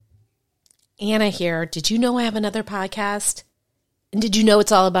Anna here. Did you know I have another podcast? And did you know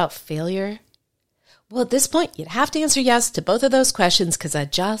it's all about failure? Well, at this point, you'd have to answer yes to both of those questions because I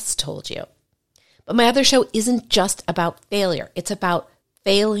just told you. But my other show isn't just about failure. It's about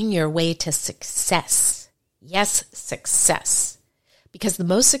failing your way to success. Yes, success. Because the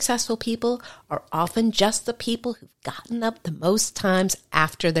most successful people are often just the people who've gotten up the most times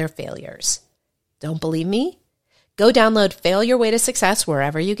after their failures. Don't believe me? Go download Fail Your Way to Success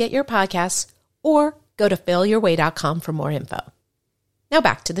wherever you get your podcasts, or go to failyourway.com for more info. Now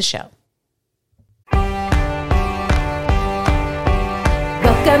back to the show. Welcome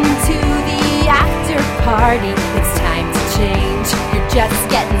to the after party. It's time to change. You're just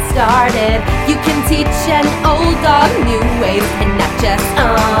getting started. You can teach an old dog new ways, and not just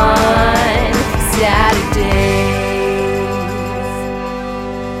on Saturdays.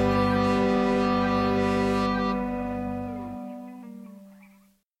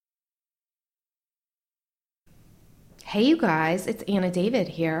 Hey, you guys, it's Anna David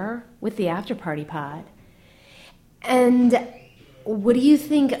here with the After Party Pod. And what do you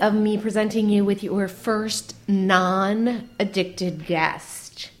think of me presenting you with your first non-addicted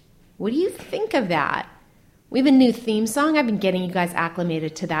guest? What do you think of that? We have a new theme song. I've been getting you guys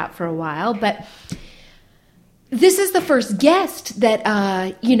acclimated to that for a while, but this is the first guest that,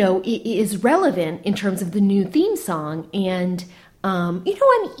 is relevant in terms of the new theme song. And, I'm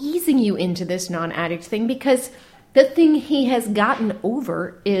easing you into this non-addict thing because the thing he has gotten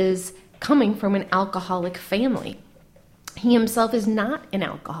over is coming from an alcoholic family. He himself is not an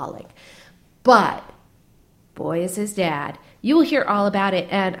alcoholic, but boy is his dad. You will hear all about it.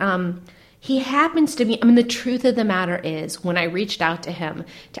 And he happens to be, the truth of the matter is when I reached out to him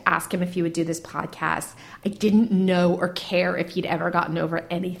to ask him if he would do this podcast, I didn't know or care if he'd ever gotten over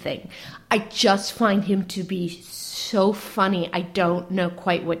anything. I just find him to be so funny. I don't know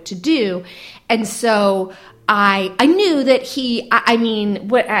quite what to do. And so I knew that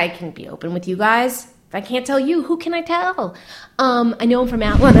I can be open with you guys. If I can't tell you, who can I tell? I know him from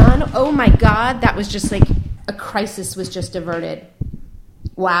Al-Anon. Oh my God, that was just like a crisis was just averted.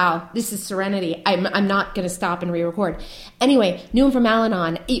 Wow, this is serenity. I'm not going to stop and re-record. Anyway, knew him from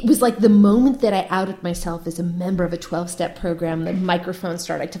Al-Anon. It was like the moment that I outed myself as a member of a 12-step program, the microphone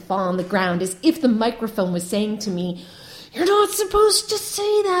started to fall on the ground as if the microphone was saying to me, "You're not supposed to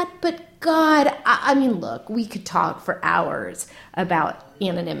say that." But God, look, we could talk for hours about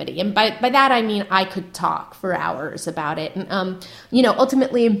anonymity. And by that, I mean I could talk for hours about it. And,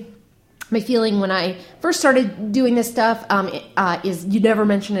 ultimately, my feeling when I first started doing this stuff is you never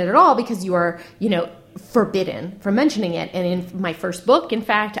mention it at all because you are, forbidden from mentioning it. And in my first book, in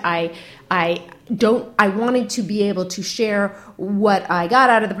fact, I wanted to be able to share what I got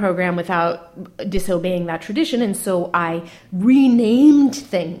out of the program without disobeying that tradition. And so I renamed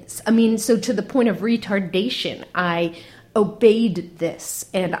things. So to the point of retardation, I obeyed this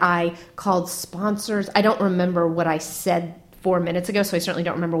and I called sponsors. I don't remember what I said 4 minutes ago, so I certainly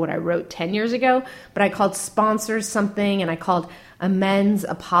don't remember what I wrote 10 years ago, but I called sponsors something and I called amends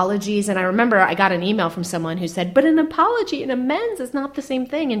apologies. And I remember I got an email from someone who said, but an apology and amends is not the same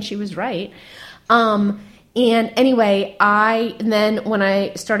thing. And she was right. And anyway, then when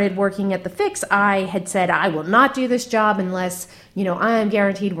I started working at the Fix, I had said, I will not do this job unless, I am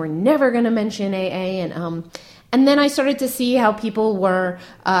guaranteed we're never going to mention AA. And then I started to see how people were,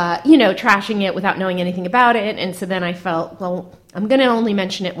 trashing it without knowing anything about it. And so then I felt, well, I'm going to only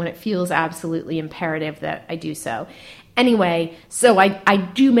mention it when it feels absolutely imperative that I do so. Anyway, so I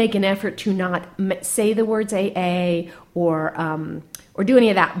do make an effort to not say the words AA or do any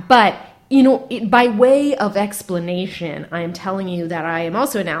of that. But, by way of explanation, I am telling you that I am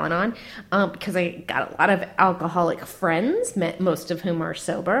also an Al-Anon because I got a lot of alcoholic friends, most of whom are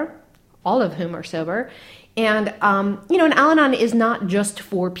sober, all of whom are sober. And, an Al-Anon is not just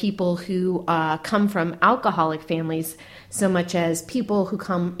for people who come from alcoholic families so much as people who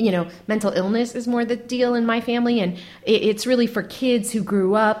come, mental illness is more the deal in my family. And it's really for kids who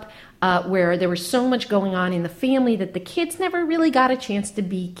grew up where there was so much going on in the family that the kids never really got a chance to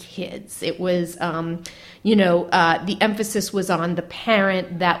be kids. It was, the emphasis was on the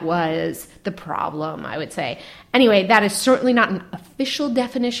parent that was the problem, I would say. Anyway, that is certainly not an official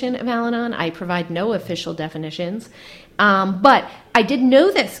definition of Al-Anon. I provide no official definitions. But I did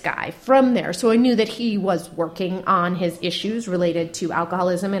know this guy from there, so I knew that he was working on his issues related to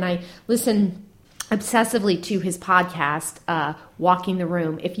alcoholism, and I listened obsessively to his podcast, Walking the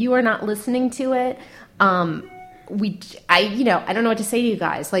Room. If you are not listening to it, I don't know what to say to you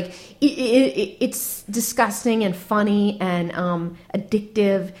guys. Like, it's disgusting and funny and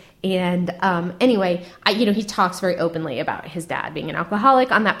addictive, And anyway, he talks very openly about his dad being an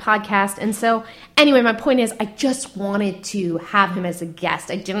alcoholic on that podcast. And so anyway, my point is I just wanted to have him as a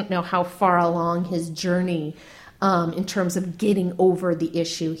guest. I didn't know how far along his journey in terms of getting over the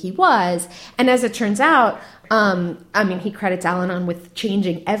issue he was. And as it turns out, he credits Al-Anon with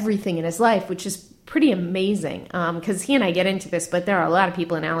changing everything in his life, which is pretty amazing, because he and I get into this, but there are a lot of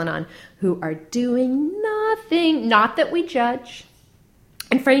people in Al-Anon who are doing nothing, not that we judge.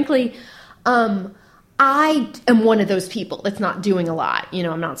 And frankly, I am one of those people that's not doing a lot.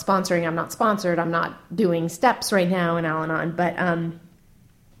 I'm not sponsoring, I'm not sponsored, I'm not doing steps right now in Al-Anon,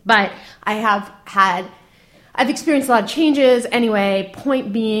 but I've experienced a lot of changes. Anyway,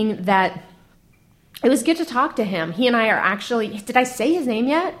 point being that it was good to talk to him. He and I are actually, did I say his name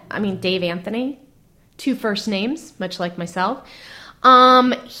yet? Dave Anthony, 2 first names, much like myself.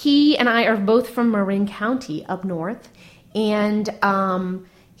 He and I are both from Marin County up north. And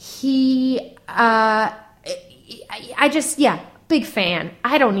big fan.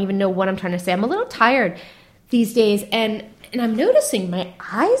 I don't even know what I'm trying to say. I'm a little tired these days. And I'm noticing my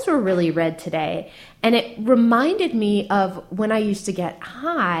eyes were really red today. And it reminded me of when I used to get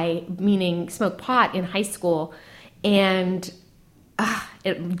high, meaning smoke pot in high school. And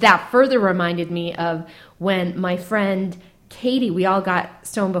that further reminded me of when my friend Katie, we all got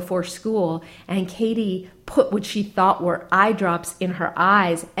stoned before school, and Katie put what she thought were eye drops in her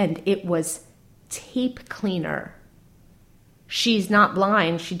eyes, and it was tape cleaner. She's not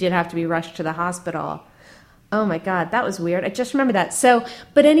blind. She did have to be rushed to the hospital. Oh my God, that was weird. I just remember that.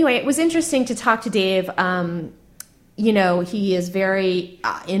 But anyway, it was interesting to talk to Dave. He is very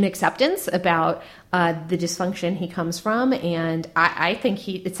in acceptance about the dysfunction he comes from, and I think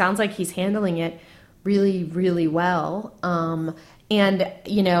it sounds like he's handling it really, really well. I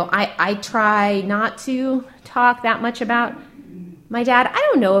try not to talk that much about my dad. I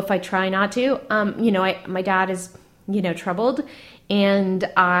don't know if I try not to. My dad is, troubled, and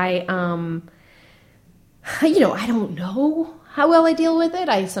I don't know how well I deal with it.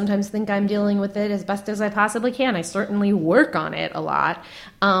 I sometimes think I'm dealing with it as best as I possibly can. I certainly work on it a lot.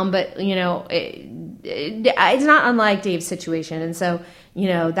 But it's not unlike Dave's situation. And so,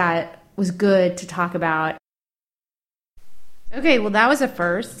 that was good to talk about. Okay, well, that was a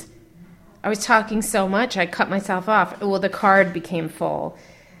first. I was talking so much, I cut myself off. Well, the card became full.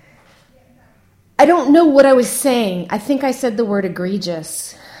 I don't know what I was saying. I think I said the word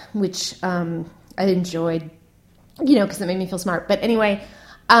egregious, which I enjoyed, because it made me feel smart. But anyway,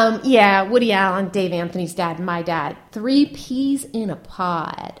 Woody Allen, Dave Anthony's dad, my dad. 3 peas in a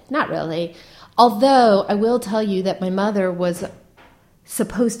pod. Not really. Although I will tell you that my mother was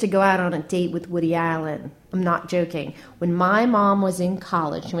supposed to go out on a date with Woody Allen. I'm not joking. When my mom was in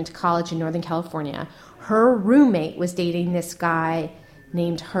college, she went to college in Northern California, her roommate was dating this guy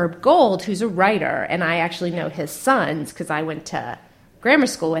named Herb Gold, who's a writer, and I actually know his sons because I went to grammar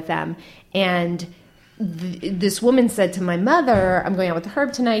school with them. And this woman said to my mother, I'm going out with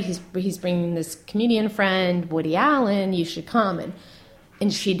Herb tonight. He's bringing this comedian friend, Woody Allen. You should come.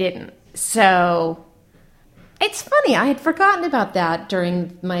 And she didn't. So it's funny. I had forgotten about that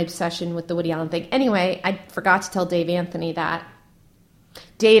during my obsession with the Woody Allen thing. Anyway, I forgot to tell Dave Anthony that.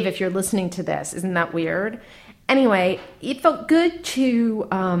 Dave, if you're listening to this, isn't that weird? Anyway, it felt good to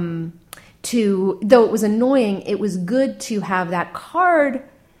though it was annoying, it was good to have that card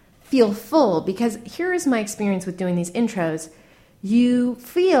feel full, because here is my experience with doing these intros. You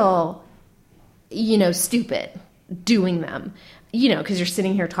feel, stupid doing them, because you're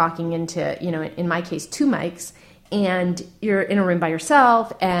sitting here talking into, in my case, 2 mics, and you're in a room by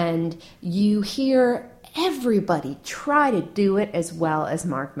yourself, and you hear everybody try to do it as well as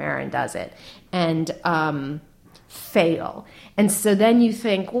Marc Maron does it, and fail. And so then you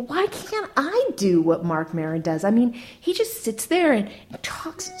think, well, why can't I do what Marc Maron does? He just sits there and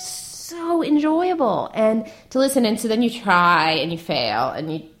talks so enjoyable and to listen. And so then you try and you fail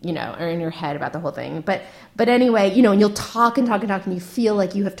and you are in your head about the whole thing. But anyway, and you'll talk and talk and talk and you feel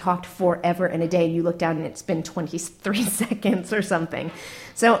like you have talked forever in a day, and you look down and it's been 23 seconds or something.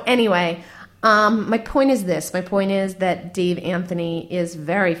 So anyway, my point is this. My point is that Dave Anthony is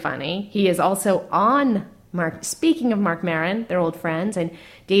very funny. He is also on speaking of Marc Maron, they're old friends, and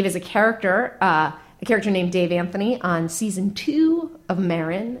Dave is a character named Dave Anthony on season 2 of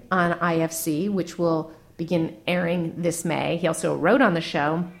Maron on IFC, which will begin airing this May. He also wrote on the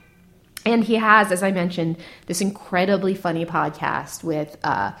show, and he has, as I mentioned, this incredibly funny podcast with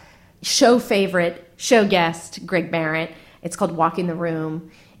show guest Greg Barrett. It's called Walking the Room,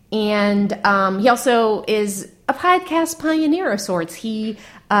 and he also is a podcast pioneer of sorts. He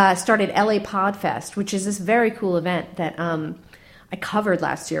started LA Podfest, which is this very cool event that I covered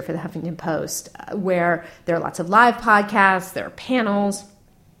last year for the Huffington Post, where there are lots of live podcasts, there are panels,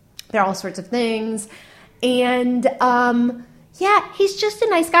 there are all sorts of things. And yeah, he's just a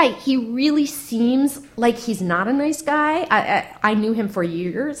nice guy. He really seems like he's not a nice guy. I knew him for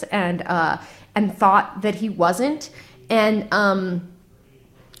years and thought that he wasn't. And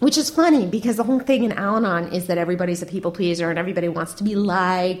which is funny because the whole thing in Al-Anon is that everybody's a people pleaser and everybody wants to be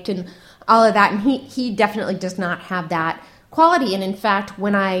liked and all of that. And he definitely does not have that quality. And in fact,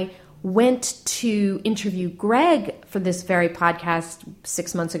 when I went to interview Greg for this very podcast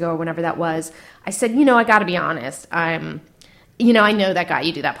 6 months ago or whenever that was, I said, I got to be honest. I know that guy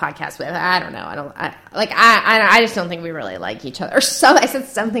you do that podcast with. I don't know. I just don't think we really like each other. So I said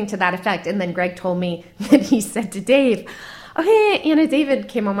something to that effect. And then Greg told me that he said to Dave, oh, hey, Anna David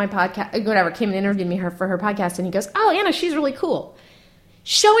came on my podcast, came and interviewed me for her podcast. And he goes, oh, Anna, she's really cool.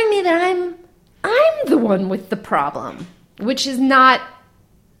 Showing me that I'm the one with the problem, which is not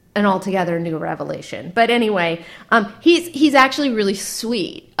an altogether new revelation. But anyway, he's actually really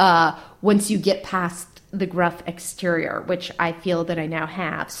sweet once you get past the gruff exterior, which I feel that I now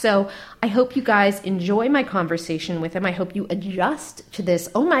have. So I hope you guys enjoy my conversation with him. I hope you adjust to this.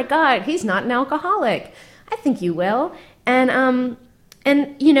 Oh my God, he's not an alcoholic. I think you will. And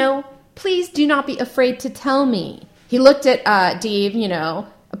please do not be afraid to tell me. He looked at Dave,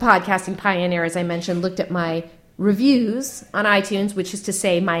 a podcasting pioneer, as I mentioned, looked at my reviews on iTunes, which is to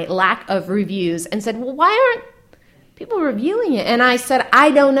say my lack of reviews, and said, well, why aren't people reviewing it? And I said,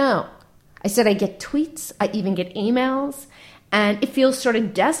 I don't know. I said, I get tweets, I even get emails, and it feels sort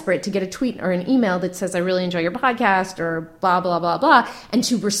of desperate to get a tweet or an email that says, I really enjoy your podcast, or blah, blah, blah, blah, and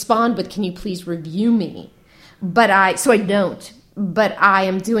to respond with, can you please review me? So I don't, but I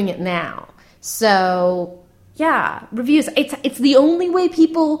am doing it now. So yeah, reviews. It's the only way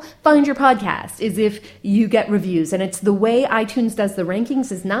people find your podcast is if you get reviews. And it's the way iTunes does the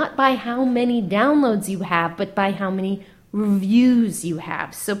rankings is not by how many downloads you have, but by how many reviews you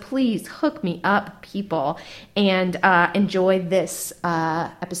have. So please hook me up, people, and enjoy this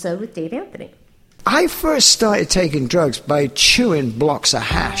episode with Dave Anthony. I first started taking drugs by chewing blocks of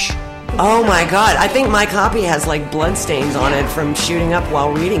hash. Oh my God, I think my copy has blood stains on it from shooting up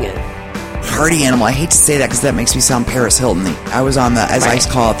while reading it. Party animal. I hate to say that because that makes me sound Paris Hilton-y. I was on as I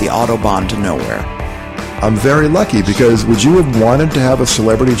call it, the Autobahn to nowhere. I'm very lucky because would you have wanted to have a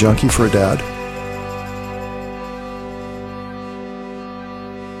celebrity junkie for a dad?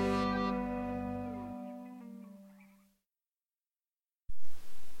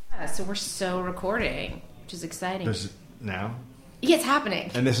 So we're so recording, which is exciting. This is now? Yeah, it's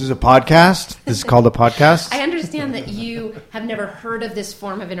happening. And this is a podcast? This is called a podcast? I understand that you have never heard of this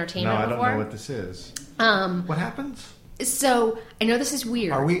form of entertainment before. No, I don't know what this is. What happens? So, I know this is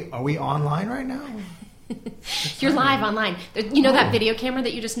weird. Are we online right now? You're live online. You know that video camera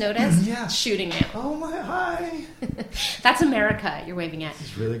that you just noticed? Yeah. Shooting you. Oh my, hi. That's America you're waving at.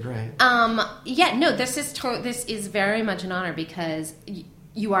 It's really great. Yeah, no, this is very much an honor because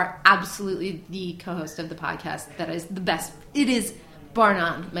you are absolutely the co-host of the podcast that is the best. It is, bar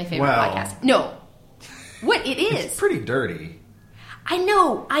none, my favorite podcast. No. What it is. It's pretty dirty. I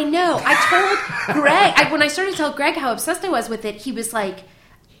know. I told Greg, when I started to tell Greg how obsessed I was with it, he was like,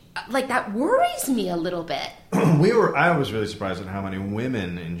 that worries me a little bit. I was really surprised at how many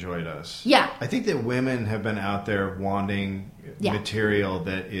women enjoyed us. Yeah. I think that women have been out there wanting material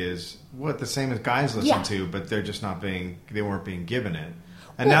that is the same as guys listen to, but they're just they weren't being given it.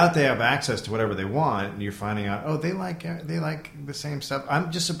 And now that they have access to whatever they want, and you're finding out, they like the same stuff.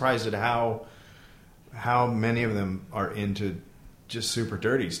 I'm just surprised at how many of them are into just super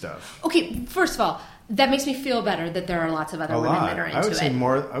dirty stuff. Okay, first of all, that makes me feel better that there are lots of other women that are into it.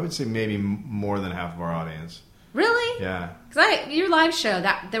 I would say maybe more than half of our audience. Really? Yeah. Because your live show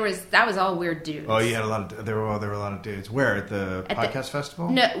that was all weird dudes. Oh, you had there were a lot of dudes. Where at the podcast festival?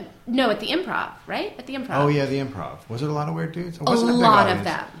 No, at the Improv, right? At the Improv. Oh yeah, the Improv. Was it a lot of weird dudes? A lot of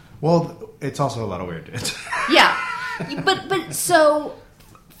them. Well, it's also a lot of weird dudes. Yeah, but so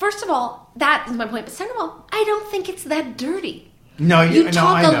first of all, that is my point. But second of all, I don't think it's that dirty. No, you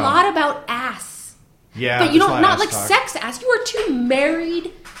talk a lot about ass. Yeah, but you don't not like sex ass. You are two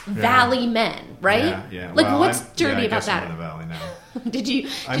married Valley men, right? Yeah. What's dirty about that? I'm in the Valley now. Did you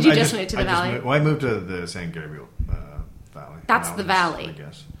just move to the Valley? I moved to the San Gabriel Valley. That's the Valley. I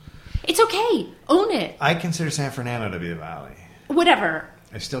guess. It's okay. Own it. I consider San Fernando to be the Valley. Whatever.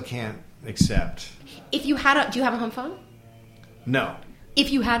 I still can't accept. If you had do you have a home phone? No.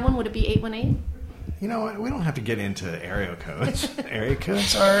 If you had one, would it be 818? You know what? We don't have to get into area codes. Area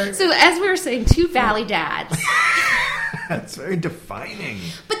codes are... So as we were saying, two Valley dads. That's very defining.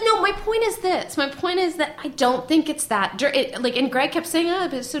 But no, Well, my point is this. My point is that I don't think it's that dirty. Like, and Greg kept saying, "Oh,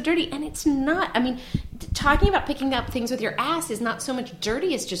 but it's so dirty," and it's not. I mean, talking about picking up things with your ass is not so much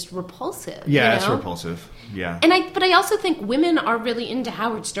dirty; it's just repulsive. Yeah, you it's know? repulsive. Yeah, But I also think women are really into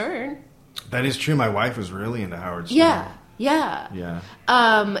Howard Stern. that is true. My wife was really into Howard Stern. Yeah.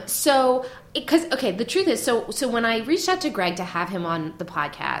 So, because the truth is, so when I reached out to Greg to have him on the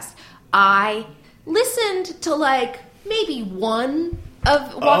podcast, I listened to like maybe one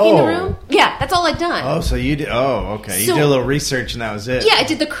of Walking the Room. Yeah, that's all I'd done. Oh, so you did? Oh, okay. You did a little research and that was it. Yeah, I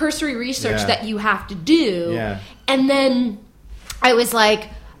did the cursory research that you have to do. Yeah. And then I was like,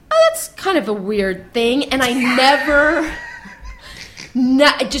 oh, that's kind of a weird thing, and I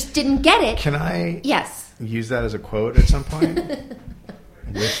I just didn't get it. Can I? Yes. Use that as a quote at some point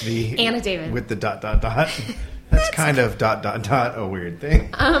with the Anna David with the ... That's kind of ... a weird thing.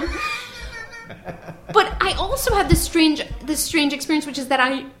 But I also had this strange experience, which is that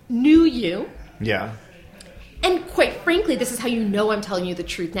I knew you. Yeah. And quite frankly, this is how you know I'm telling you the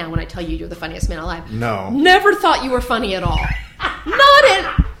truth now when I tell you you're the funniest man alive. No. Never thought you were funny at all. Not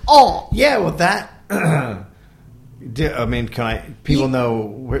at all. Yeah. Well, that. I mean, people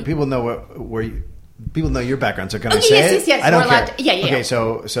know your background, so can I say it? Yes. I don't care. Yeah. Okay,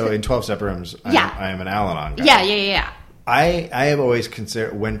 so in 12 Step Rooms, I am an Al-Anon guy. Yeah. I have always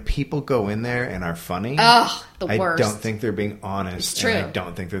considered when people go in there and are funny, the I worst. don't think they're being honest. It's true. And I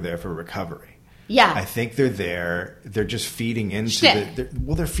don't think they're there for recovery. Yeah. I think they're just feeding into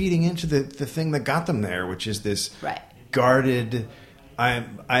they're feeding into the thing that got them there, which is this guarded, I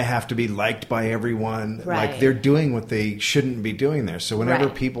have to be liked by everyone. Right. Like they're doing what they shouldn't be doing there. So whenever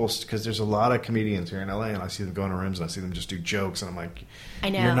people, because there's a lot of comedians here in LA, and I see them go into rooms and I see them just do jokes, and I'm like, I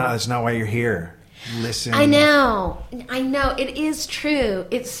know. That's not why you're here. Listen. I know. It is true.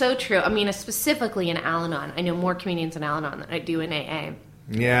 It's so true. I mean, specifically in Al-Anon. I know more comedians in Al-Anon than I do in AA.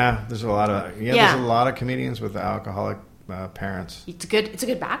 Yeah, there's a lot of there's a lot of comedians with alcoholic parents. It's a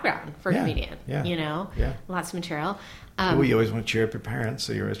good background for a comedian. Yeah. You know? Yeah. Lots of material. You always want to cheer up your parents,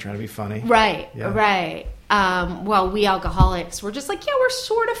 so you're always trying to be funny. Right. Yeah. Right. Well, we alcoholics, we're just like, we're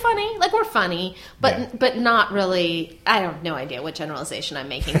sort of funny. Like, we're funny, but not really. I have no idea what generalization I'm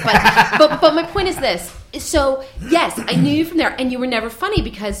making. But my point is this. So, yes, I knew you from there, and you were never funny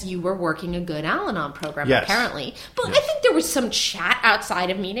because you were working a good Al-Anon program, apparently. But I think there was some chat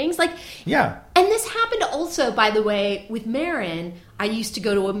outside of meetings. Like, yeah. And this happened also, by the way, with Marin. I used to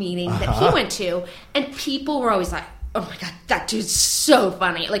go to a meeting that he went to, and people were always like, oh my God, that dude's so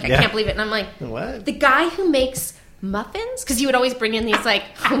funny. Like, I can't believe it. And I'm like, what? The guy who makes muffins? Because you would always bring in these, like,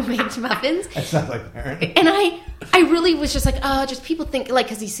 homemade muffins. That sounds like Marin. And I really was just like, just people think, like,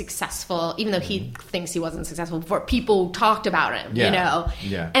 because he's successful, even though he thinks he wasn't successful before, people talked about him, you know?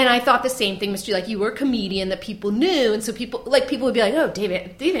 Yeah. And I thought the same thing was true. Like, you were a comedian that people knew, and so people would be like, oh, Dave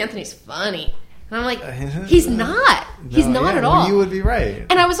Anthony's funny. And I'm like, he's not. He's not at all. Well, you would be right.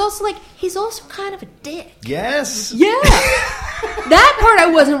 And I was also like, he's also kind of a dick. Yes. Yeah. That part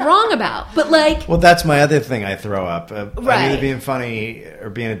I wasn't wrong about. But like... Well, that's my other thing I throw up. I'm either being funny or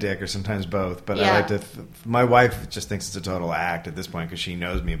being a dick or sometimes both. But I like to... my wife just thinks it's a total act at this point because she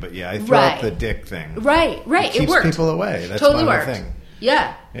knows me. But yeah, I throw up the dick thing. Right. It keeps worked. people away. That's totally my worked. whole thing.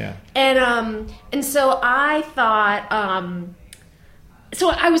 Yeah. Yeah. And so I thought... So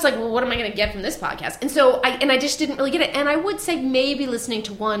I was like, well, what am I going to get from this podcast? And so I just didn't really get it. And I would say maybe listening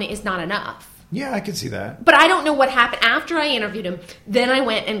to one is not enough. Yeah, I could see that. But I don't know what happened after I interviewed him. Then I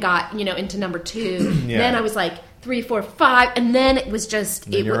went and got, into number 2. Then I was like 3, 4, 5. And then it was just...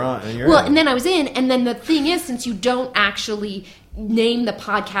 And you're on. And then I was in. And then the thing is, since you don't actually name the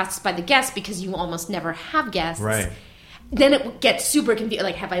podcasts by the guests because you almost never have guests... Right. Then it gets super confused.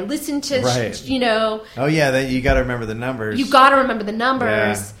 Like, have I listened to, Oh, yeah, you got to remember the numbers. You got to remember the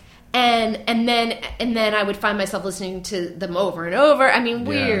numbers. Yeah. And then I would find myself listening to them over and over. I mean,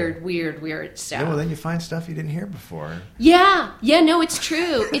 weird stuff. Yeah, well, then you find stuff you didn't hear before. Yeah, no, it's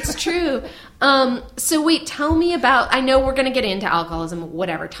true. It's true. So wait, tell me about, I know we're going to get into alcoholism,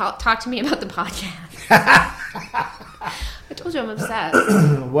 whatever. Talk to me about the podcast. I told you I'm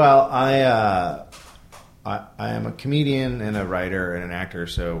obsessed. Well, I am a comedian and a writer and an actor,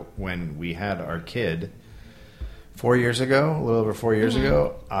 so when we had our kid 4 years ago, a little over 4 years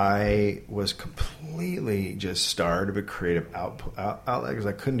ago, I was completely just starved of a creative outlet because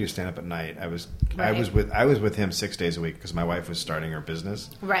I couldn't do stand-up at night. I was with him 6 days a week because my wife was starting her business.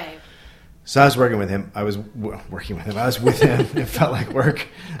 Right. So I was working with him. I was with him. It felt like work.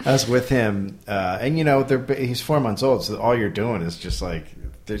 I was with him, and he's 4 months old, so all you're doing is just like.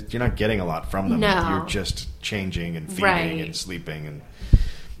 You're not getting a lot from them. No. You're just changing and feeding and sleeping.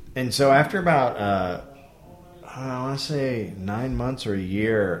 And so after about, I want to say 9 months or a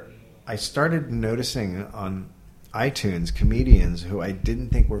year, I started noticing on iTunes comedians who I didn't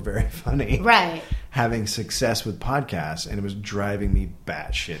think were very funny, right, having success with podcasts, and it was driving me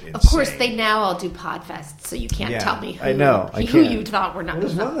batshit insane. Of course, they now all do Podfests, so you can't tell me who, I know. who you thought were not.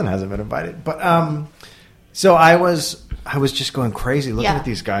 There's one that hasn't been invited, but so I was just going crazy looking at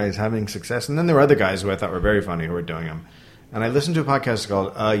these guys having success, and then there were other guys who I thought were very funny who were doing them, and I listened to a podcast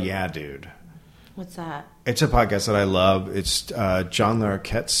called Yeah Dude. What's that? It's a podcast that I love. It's John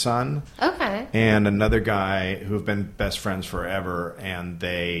Larroquette's son. Okay. And another guy who have been best friends forever. And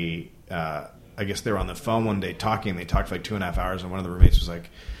they, I guess they were on the phone one day talking. They talked for like 2.5 hours. And one of the roommates was like,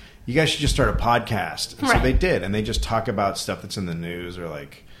 you guys should just start a podcast. And so they did. And they just talk about stuff that's in the news or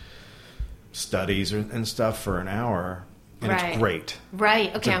like studies and stuff for an hour. And it's great.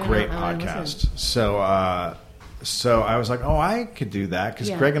 Right. Okay. It's a great podcast. So I was like, oh, I could do that. Because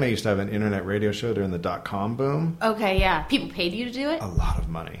Greg and I used to have an internet radio show during the .com boom. Okay, yeah. People paid you to do it? A lot of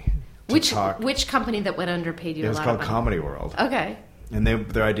money. Which company that went under paid you a lot of money? It was called Comedy World. Okay. And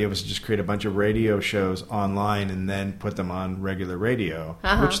their idea was to just create a bunch of radio shows online and then put them on regular radio,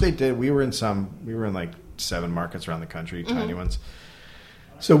 which they did. We were in like 7 markets around the country, tiny ones.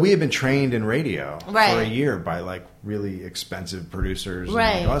 So we had been trained in radio for a year by like really expensive producers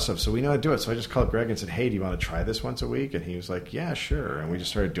and all that stuff. So we know how to do it. So I just called Greg and said, hey, do you want to try this once a week? And he was like, yeah, sure. And we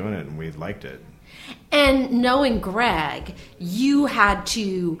just started doing it and we liked it. And knowing Greg, you had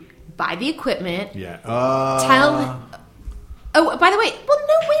to buy the equipment. Yeah. Oh, by the way, well,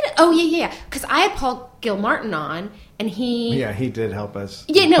 no, wait. Oh, yeah. Because I had Paul Gilmartin on, and he... Yeah, he did help us.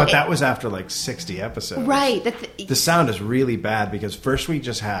 Yeah, no. But that was after like 60 episodes. Right. The sound is really bad because first we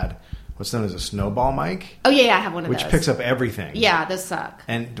just had what's known as a snowball mic. Oh, yeah, I have one of those. Which picks up everything. Yeah, those suck.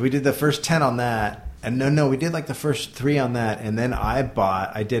 And we did the first 10 on that. And no, we did like the first 3 on that. And then I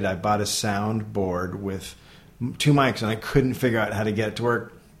bought a soundboard with 2 mics, and I couldn't figure out how to get it to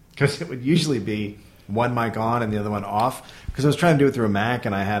work because it would usually be one mic on and the other one off, because I was trying to do it through a Mac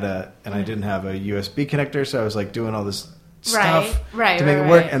and I didn't have a USB connector, so I was like doing all this stuff to make it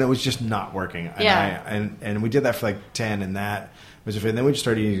work, and it was just not working. And we did that for like 10, and that was and then we just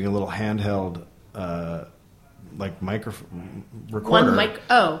started using a little handheld like microphone recorder. One mic.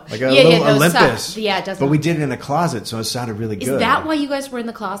 Oh, like a little Olympus. Suck. Yeah, it doesn't. But we did it in a closet, so it sounded really good. Is that why you guys were in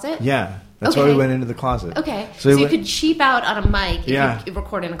the closet? Yeah. That's why we went into the closet. Okay. So you could cheap out on a mic if you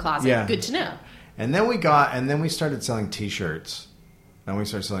record in a closet. Yeah. Good to know. And then we started selling T-shirts. And we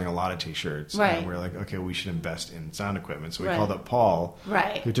started selling a lot of T-shirts. Right. And we were like, okay, we should invest in sound equipment. So we called up Paul,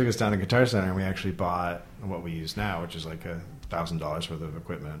 who took us down to Guitar Center, and we actually bought what we use now, which is like $1,000 worth of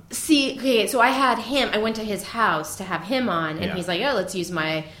equipment. See, okay, so I had him. I went to his house to have him on, and he's like, oh, let's use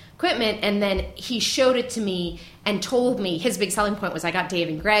my equipment. And then he showed it to me and told me his big selling point was I got Dave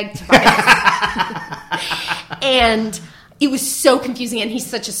and Greg to buy it. And it was so confusing, and he's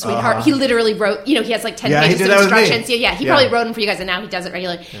such a sweetheart. He literally wrote, he has like 10 pages of instructions. He probably wrote them for you guys, and now he does it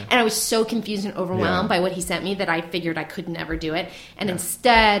regularly. Yeah. And I was so confused and overwhelmed by what he sent me that I figured I could never do it. And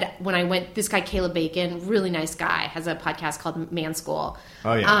instead, when I went, this guy, Caleb Bacon, really nice guy, has a podcast called Man School.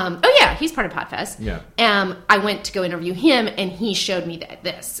 Oh, yeah. He's part of Podfest. Yeah. I went to go interview him, and he showed me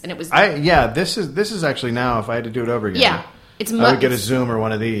this, and it was... This is actually now, if I had to do it over again. Yeah. I would get a Zoom or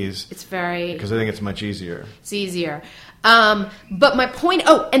one of these. It's very... Because I think it's much easier. It's easier. But my point...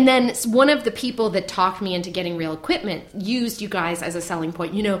 Oh, and then one of the people that talked me into getting real equipment used you guys as a selling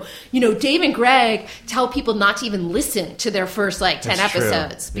point. Dave and Greg tell people not to even listen to their first, 10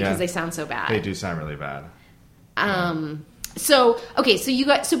 episodes because they sound so bad. They do sound really bad. But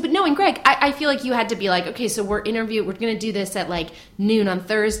knowing Greg, I feel like you had to be like, okay, so we're going to do this at noon on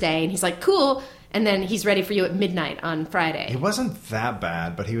Thursday. And he's like, cool. And then he's ready for you at midnight on Friday. He wasn't that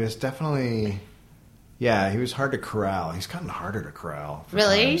bad, but he was definitely... Yeah, he was hard to corral. He's gotten harder to corral.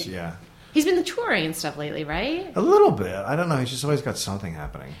 Really? Times. Yeah. He's been touring and stuff lately, right? A little bit. I don't know. He's just always got something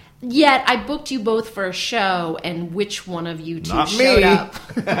happening. Yet, I booked you both for a show, and which one of you two Not showed me. up?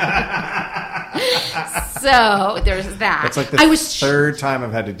 So, there's that. It's like the third time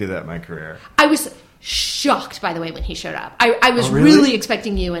I've had to do that in my career. I was shocked, by the way, when he showed up. I was really? really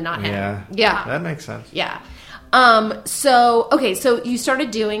expecting you and not him. Yeah. That makes sense. Yeah. So you started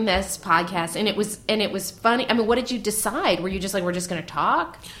doing this podcast, and it was funny. I mean, what did you decide? Were you just like, we're just going to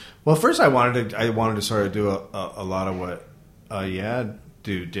talk? Well, first I wanted to sort of do a lot of what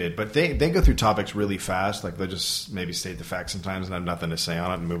Dude did, but they go through topics really fast. Like they'll just maybe state the facts sometimes and have nothing to say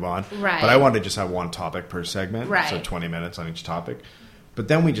on it and move on. Right. But I wanted to just have one topic per segment, right. So 20 minutes on each topic. But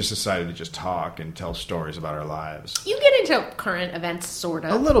then we just decided to just talk and tell stories about our lives. You get into current events, sort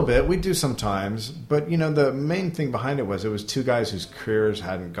of. A little bit. We do sometimes. But, the main thing behind it was two guys whose careers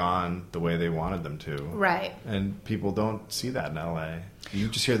hadn't gone the way they wanted them to. Right. And people don't see that in L.A. You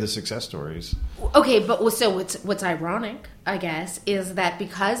just hear the success stories. Okay, but so what's ironic, I guess, is that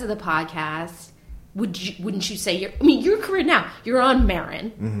because of the podcast... Wouldn't you say your career now, you're on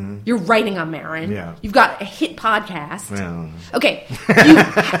Marin. Mm-hmm. You're writing on Marin. Yeah. You've got a hit podcast. Yeah. Okay.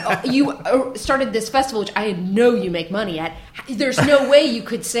 You started this festival, which I know you make money at. There's no way you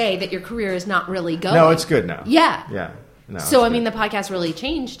could say that your career is not really going. No, it's good now. Yeah. Yeah. No, so, the podcast really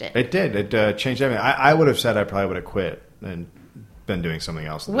changed it. It did. It changed everything. I would have said I probably would have quit and been doing something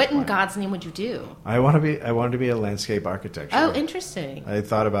else. What in God's name would you do? I wanted to be a landscape architect. Oh, interesting. I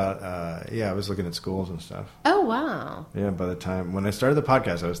thought about, I was looking at schools and stuff. Oh, wow. Yeah, by the time, when I started the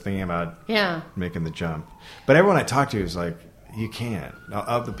podcast, I was thinking about making the jump. But everyone I talked to is like, you can't.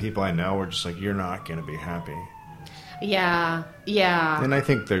 All the people I know were just like, you're not going to be happy. Yeah, yeah. And I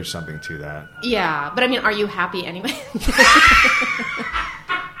think there's something to that. Yeah, but are you happy anyway?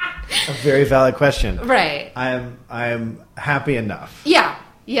 A very valid question. Right. I am happy enough. Yeah.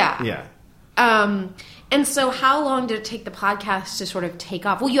 Yeah. Yeah. And so how long did it take the podcast to sort of take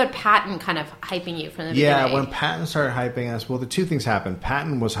off? Well, you had Patton kind of hyping you from the beginning. Yeah, when Patton started hyping us, the two things happened.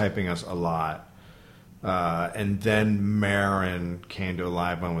 Patton was hyping us a lot. And then Marin came to a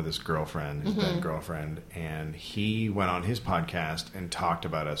live one with his girlfriend, his then girlfriend, and he went on his podcast and talked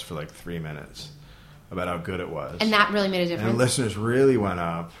about us for like 3 minutes about how good it was. And that really made a difference? And listeners really went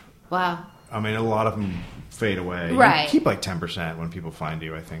up. Wow. A lot of them fade away. Right. You keep like 10% when people find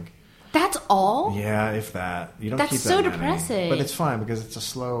you, I think. That's all? Yeah, if that. You don't That's keep that so many. depressing. But it's fine because it's a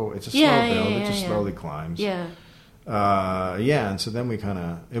slow build. Yeah, It just slowly climbs. Yeah. And so then we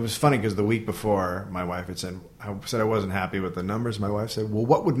it was funny because the week before my wife had said I wasn't happy with the numbers. My wife said, well,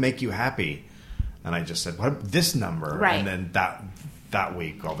 what would make you happy? And I just said, what, this number? Right. And then that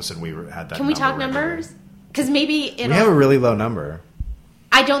week, all of a sudden we had that. Can we talk numbers? Because maybe we have a really low number.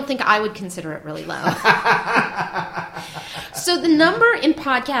 I don't think I would consider it really low. So the number in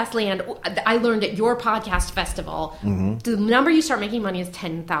podcast land, I learned at your podcast festival, the number you start making money is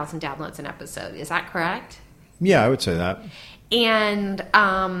 10,000 downloads an episode. Is that correct? Yeah, I would say that. And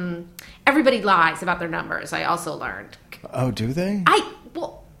everybody lies about their numbers, I also learned. Oh, do they? I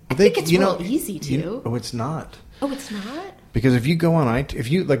think it's real easy to. It's not. Oh, it's not? Because if you go on iTunes,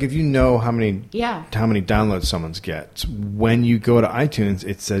 if you know how many downloads someone's gets, when you go to iTunes,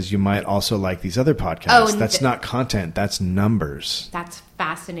 it says you might also like these other podcasts. Oh, that's not content. That's numbers. That's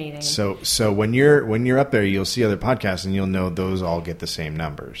fascinating. So when you're up there, you'll see other podcasts, and you'll know those all get the same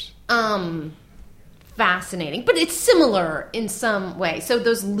numbers. Fascinating, but it's similar in some way. So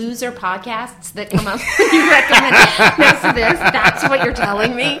those loser podcasts that come up you recommend next to this—that's what you're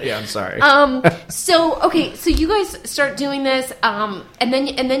telling me. Yeah, I'm sorry. So you guys start doing this, and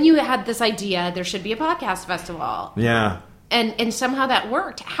then you had this idea there should be a podcast festival. Yeah. And somehow that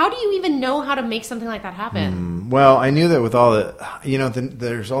worked. How do you even know how to make something like that happen? Well, I knew that with all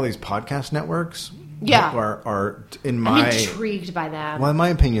there's all these podcast networks. Yeah. Are I'm intrigued by them. Well, in my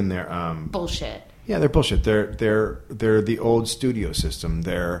opinion, they're bullshit. Yeah, they're bullshit. They're the old studio system.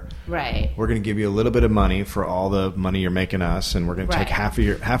 Right. We're going to give you a little bit of money for all the money you're making us, and we're going to take half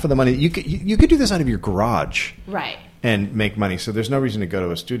of the money. You could do this out of your garage, right, and make money. So there's no reason to go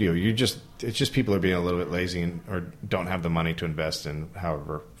to a studio. It's just people are being a little bit lazy or don't have the money to invest in.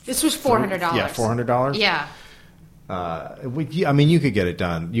 However, this was $400. Yeah, $400. Yeah. You could get it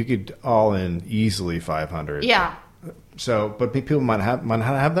done. You could all in easily $500. Yeah. So, but people might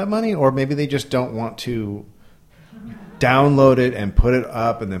have that money, or maybe they just don't want to download it and put it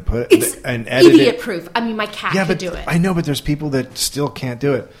up and then and edit idiot proof. My cat could do it. I know, but there's people that still can't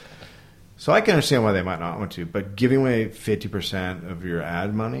do it. So I can understand why they might not want to, but giving away 50% of your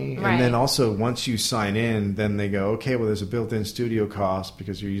ad money, right. And then also once you sign in, then they go, okay, well, there's a built-in studio cost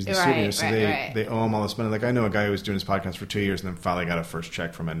because you're using the studio, so they owe them all this money. Like I know a guy who was doing his podcast for 2 years and then finally got a first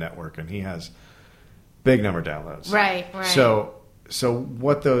check from a network, and he has big number of downloads. Right. So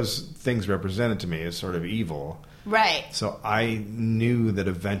what those things represented to me is sort of evil. Right. So I knew that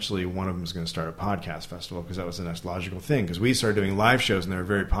eventually one of them was going to start a podcast festival because that was the next logical thing. Because we started doing live shows and they were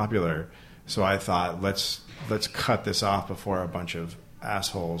very popular. So I thought, let's cut this off before a bunch of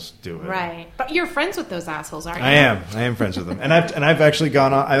assholes do it. Right. But you're friends with those assholes, aren't you? I am friends with them. And I've actually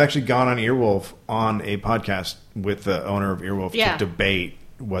gone on Earwolf on a podcast with the owner of Earwolf to debate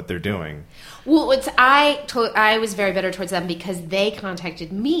what they're doing. Well, I was very bitter towards them because they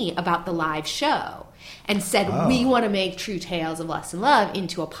contacted me about the live show and said, we want to make True Tales of Lust and Love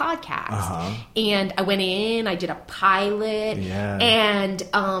into a podcast. And I went in, I did a pilot, and...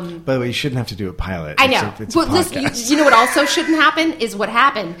 By the way, you shouldn't have to do a pilot. I know. It's but listen, you know what also shouldn't happen is what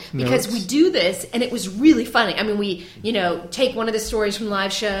happened, because we do this, and it was really funny. I mean, we, take one of the stories from the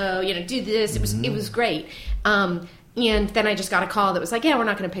live show, do this. It was great. And then I just got a call that was like, we're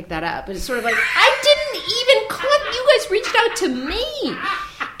not going to pick that up. And it's sort of like, I didn't even call. You guys reached out to me.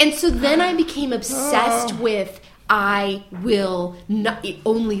 And so then I became obsessed with I will not,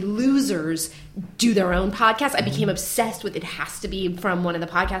 only losers do their own podcast. I became obsessed with it has to be from one of the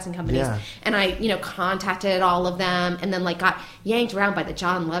podcasting companies. Yeah. And I, contacted all of them and then got yanked around by the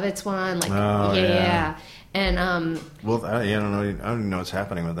John Lovitz one. And I don't even know what's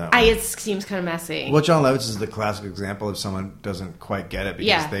happening with that one. It seems kind of messy. Well, John Lovitz is the classic example of someone doesn't quite get it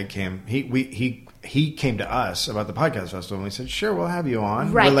because they came he came to us about the podcast festival and we said, sure, we'll have you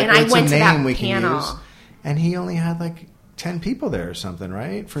on. Right, like, and I went to that we panel. Can use. And he only had 10 people there or something,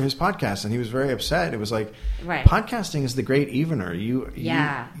 right, for his podcast, and he was very upset. It was like, podcasting is the great evener.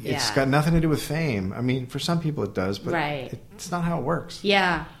 It's got nothing to do with fame. I mean, for some people it does, but it's not how it works.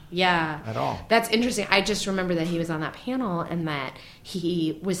 Yeah. At all. That's interesting. I just remember that he was on that panel and that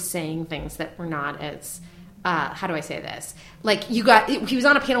he was saying things that were not as... how do I say this? He was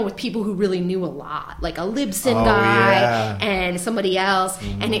on a panel with people who really knew a lot, like a Libsyn guy and somebody else,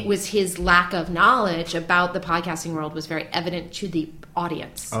 and it was his lack of knowledge about the podcasting world was very evident to the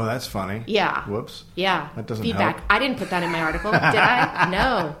audience. Oh, that's funny. Yeah. Whoops. Yeah. That doesn't feedback. help. I didn't put that in my article, did I?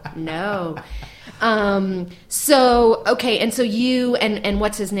 No. And so you and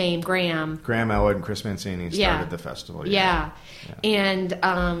what's his name? Graham Elwood and Chris Mancini started the festival. Yeah. And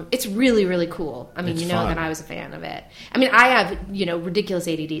it's really, really cool. I mean, it's fun. that I was a fan of it. I mean, I have, ridiculous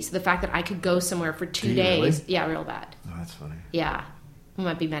ADD, so the fact that I could go somewhere for 2 days. Really? Yeah, real bad. Oh, that's funny. Yeah. I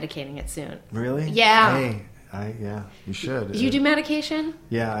might be medicating it soon. Really? Yeah. Hey, you should. You do medication?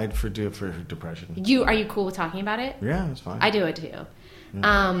 Yeah, I'd do it for depression. Are you cool with talking about it? Yeah, it's fine. I do it too.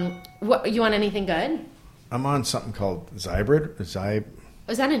 Yeah. What you want anything good? I'm on something called Zybrid. Is that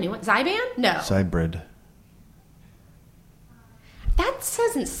a new one? Zyban? No. Zybrid. That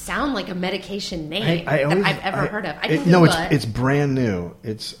doesn't sound like a medication name that I've ever heard of. It's brand new.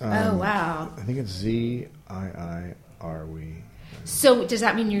 It's oh wow. I think it's ZIIRW. So does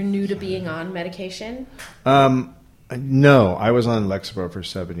that mean you're new to being on medication? No, I was on Lexapro for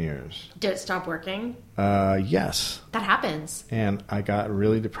 7 years. Did it stop working? Yes. That happens. And I got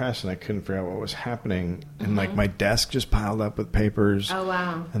really depressed and I couldn't figure out what was happening. And my desk just piled up with papers. Oh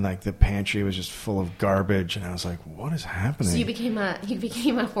wow. And the pantry was just full of garbage and I was like, what is happening? So you became a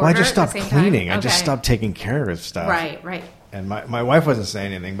hoarder. Well, I just stopped cleaning. Okay. I just stopped taking care of stuff. Right. And my wife wasn't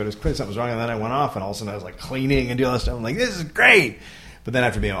saying anything, but it was clear something was wrong. And then I went off and all of a sudden I was cleaning and doing all this stuff. I'm like, this is great. But then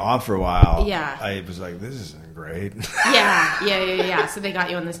after being off for a while, I was like, this isn't great. Yeah. So they got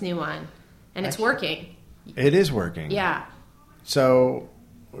you on this new one. And it's working. It is working. Yeah. So,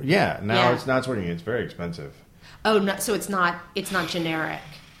 now it's working. It's very expensive. Oh, no, so it's not generic.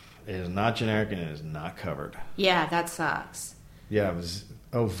 It is not generic and it is not covered. Yeah, that sucks. Yeah, it was...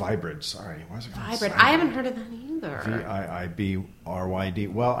 Oh, Vybrid. Sorry. Why is it called Vybrid? I haven't heard of that either.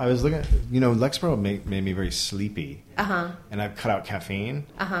 VIIBRYD. Well, I was looking at... Lexapro made me very sleepy. Uh-huh. And I've cut out caffeine.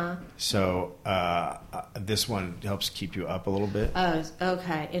 Uh-huh. So this one helps keep you up a little bit. Oh,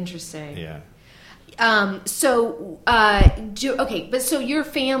 okay. Interesting. Yeah. So your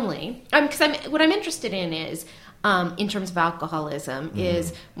family... Because what I'm interested in is, in terms of alcoholism,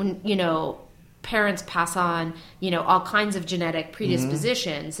 is when, parents pass on, all kinds of genetic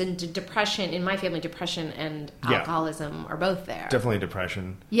predispositions, and depression. In my family, depression and alcoholism are both there. Definitely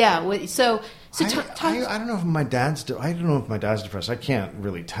depression. Yeah. I don't know if my dad's. I don't know if my dad's depressed. I can't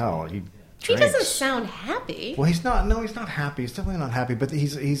really tell. He doesn't sound happy. Well, he's not. No, he's not happy. He's definitely not happy. But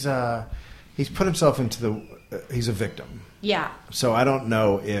he's put himself into the. He's a victim. Yeah. So I don't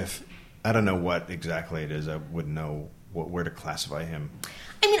know what exactly it is. I wouldn't know where to classify him.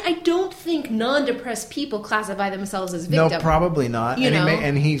 I mean, I don't think non-depressed people classify themselves as victims. No, probably not.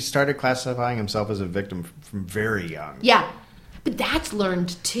 And he started classifying himself as a victim from very young. Yeah. But that's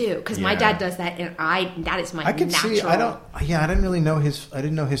learned too, because my dad does that, and that is my natural. I didn't really know I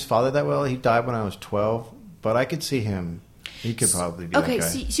didn't know his father that well. He died when I was 12, but I could see him. He could probably be okay.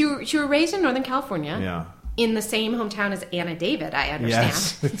 that guy. So you were raised in Northern California. Yeah. In the same hometown as Anna David, I understand.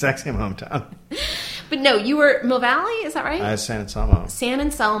 Yes, exact same hometown. But no, you were Mill Valley, is that right? San Anselmo. San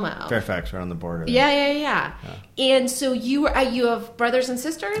Anselmo. Fairfax, right on the border. Yeah. And so you have brothers and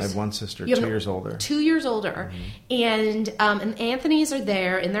sisters? I have one sister, You have 2 years older. 2 years older. And Anthony's are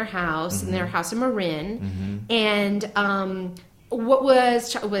there in their house, in Marin. And what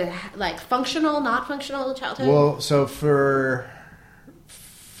was like functional, not functional childhood? Well, so for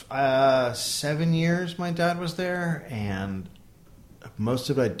 7 years, my dad was there, and most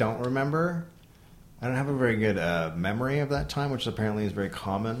of it I don't remember. I don't have a very good memory of that time, which apparently is very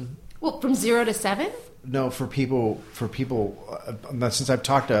common. Well, from 0 to 7? No, for people, since I've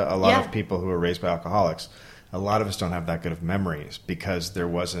talked to a lot of people who were raised by alcoholics, a lot of us don't have that good of memories because there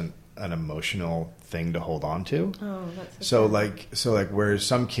wasn't an emotional thing to hold on to. Oh, that's so like where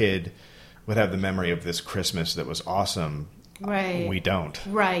some kid would have the memory of this Christmas that was awesome, right? We don't.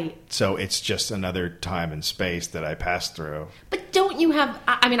 Right. So it's just another time and space that I passed through. But don't you have?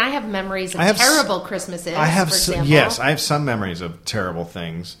 I mean, I have memories of terrible Christmases. I have, for example. Yes, I have some memories of terrible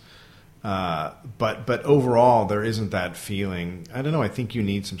things. But overall, there isn't that feeling. I don't know. I think you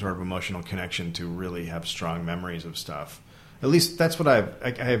need some sort of emotional connection to really have strong memories of stuff. At least that's what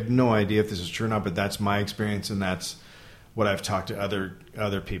I have no idea if this is true or not, but that's my experience, and that's what I've talked to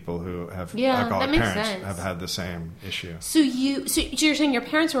other people who have alcoholic parents have had the same issue. So you're saying your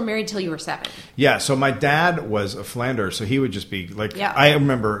parents were married till you were 7? Yeah. So my dad was a philanderer, so he would just be like. Yeah. I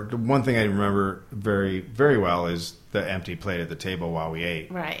remember one thing I remember very, very well is the empty plate at the table while we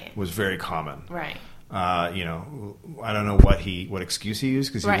ate. Right. Was very common. Right. I don't know what excuse he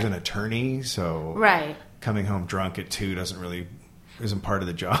used because he was an attorney, so coming home drunk at 2 isn't part of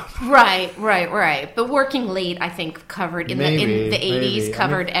the job. Right. But working late, I think, covered in the 80s,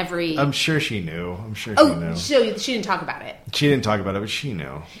 covered every. I'm sure she knew. She knew. So she didn't talk about it. She didn't talk about it, but she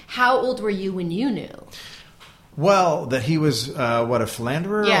knew. How old were you when you knew? Well, that he was a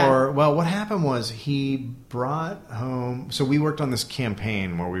philanderer, or what happened was he brought home. So we worked on this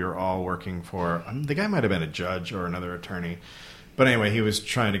campaign where we were all working for. The guy might have been a judge or another attorney, but anyway, he was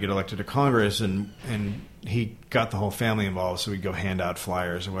trying to get elected to Congress, and he got the whole family involved. So we'd go hand out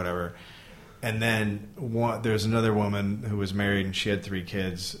flyers or whatever. And then there's another woman who was married and she had 3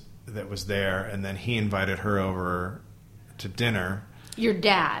 kids that was there, and then he invited her over to dinner. Your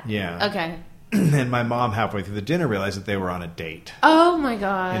dad? Yeah. Okay. And my mom, halfway through the dinner, realized that they were on a date. Oh my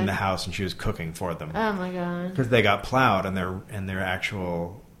god! In the house, and she was cooking for them. Oh my god! Because they got plowed, and their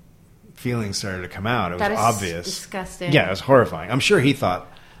actual feelings started to come out. It was obvious. Disgusting. Yeah, it was horrifying. I'm sure he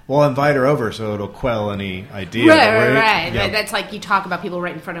thought, "Well, I'll invite her over, so it'll quell any idea." Right. Yeah. That's like you talk about people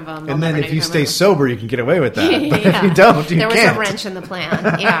right in front of them. And then if you stay sober, you can get away with that. But if you don't, you can't. There was a wrench in the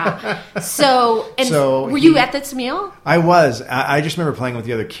plan. Yeah. So were you at this meal? I was. I just remember playing with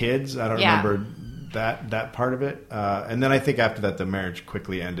the other kids. I don't remember that part of it. And then I think after that, the marriage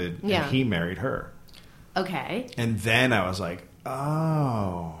quickly ended, and he married her. Okay. And then I was like,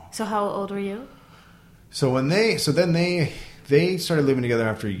 oh. So how old were you? So then they started living together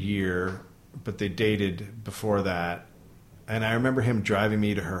after a year, but they dated before that. And I remember him driving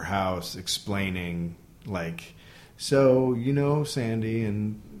me to her house, explaining, like, so, Sandy,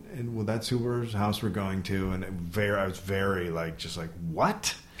 and well, that's whose house we're going to. And I was very, like, just like,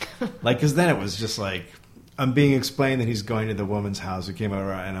 what? Like, because then it was just like, I'm being explained that he's going to the woman's house who came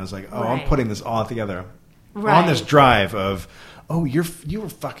over, and I was like, oh, I'm putting this all together on this drive of, oh, you were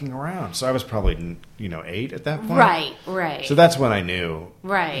fucking around. So I was probably 8 at that point. Right. So that's when I knew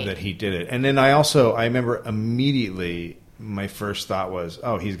that he did it. And then I remember immediately my first thought was,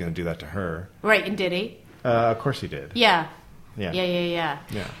 oh, he's going to do that to her. Right, and did he? Of course he did. Yeah. Yeah.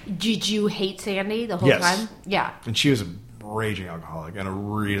 Did you hate Sandy the whole time? Yeah. And she was a raging alcoholic and a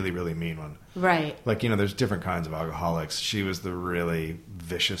really, really mean one. Right. Like, there's different kinds of alcoholics. She was the really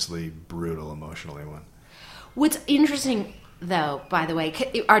viciously brutal, emotionally one. What's interesting, though, by the way,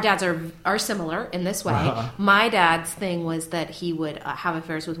 our dads are similar in this way. My dad's thing was that he would have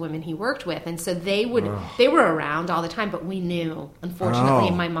affairs with women he worked with, and so they were around all the time, but we knew.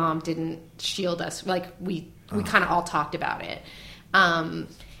 Unfortunately, my mom didn't shield us. Like, we kind of all talked about it.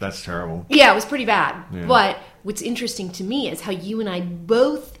 That's terrible. Yeah, it was pretty bad. Yeah. But what's interesting to me is how you and I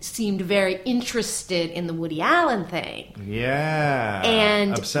both seemed very interested in the Woody Allen thing. Yeah.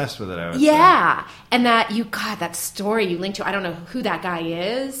 And obsessed with it, I would say. And that that story you linked to, I don't know who that guy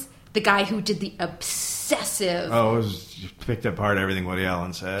is. The guy who did the obsessive... Oh, you picked apart everything Woody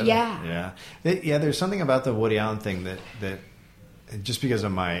Allen said. Yeah. Yeah, there's something about the Woody Allen thing that just because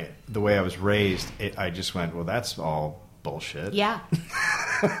of the way I was raised, I just went, well, that's all bullshit. Yeah.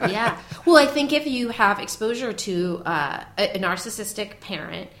 Yeah. Well, I think if you have exposure to a narcissistic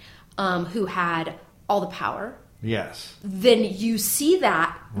parent who had all the power Yes. then you see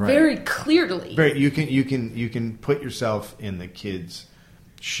that very clearly. You can put yourself in the kids'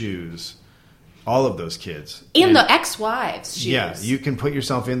 shoes. All of those kids. And the ex-wives' shoes. Yeah, you can put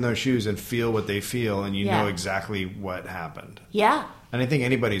yourself in those shoes and feel what they feel, and you know exactly what happened. Yeah. And I think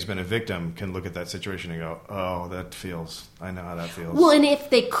anybody who's been a victim can look at that situation and go, oh, I know how that feels. Well, and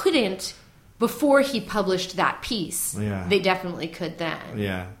if they couldn't before he published that piece, they definitely could then.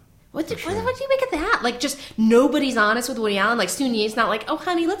 Yeah. What do you make of that? Like, just nobody's honest with Woody Allen. Like, Soon-Yi's not like, oh,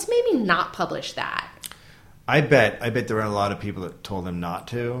 honey, let's maybe not publish that. I bet there were a lot of people that told him not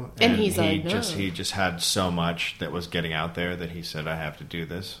to, and he's like, no. He just had so much that was getting out there that he said, I have to do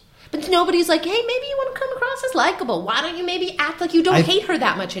this. But nobody's like, hey, maybe you want to come across as likable. Why don't you maybe act like you don't hate her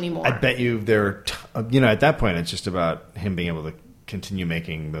that much anymore? I bet you there, at that point, it's just about him being able to continue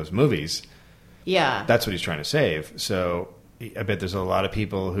making those movies. Yeah, that's what he's trying to save. So I bet there's a lot of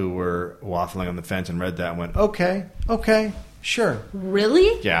people who were waffling on the fence and read that and went, okay. Sure.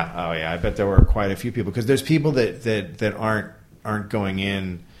 Really? Yeah. Oh, yeah. I bet there were quite a few people because there's people that aren't going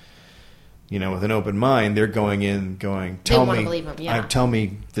in, with an open mind. They're going in, tell me, believe him, yeah. Tell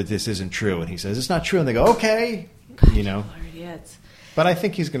me that this isn't true. And he says it's not true, and they go, okay, idiots. But I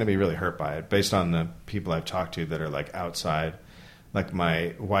think he's going to be really hurt by it, based on the people I've talked to that are like outside, like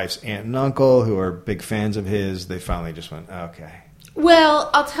my wife's aunt and uncle, who are big fans of his. They finally just went, okay. Well,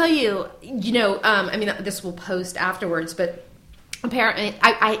 I'll tell you, this will post afterwards, but apparently,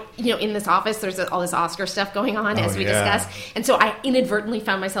 I in this office, there's all this Oscar stuff going on, as we discussed. And so I inadvertently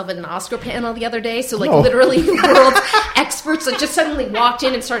found myself at an Oscar panel the other day. So, literally, the world's experts just suddenly walked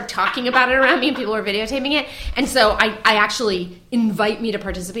in and started talking about it around me, and people were videotaping it. And so I actually invite me to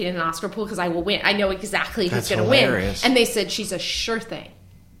participate in an Oscar pool because I will win. I know exactly who's going to win. And they said she's a sure thing.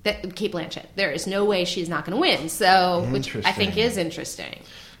 That Cate Blanchett. There is no way she's not going to win. So, which I think is interesting.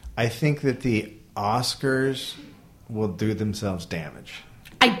 I think that the Oscars will do themselves damage.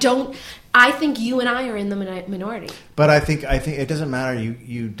 I think you and I are in the minority. But I think it doesn't matter.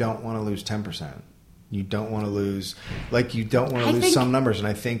 You don't want to lose 10%. You don't want to lose some numbers. And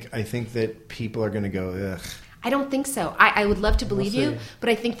I think that people are going to go, ugh. I don't think so. I would love to believe you, but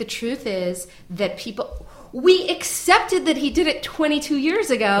I think the truth is that we accepted that he did it 22 years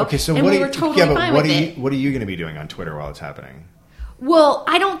ago. Okay, so and we were totally fine with it. What are you going to be doing on Twitter while it's happening? Well,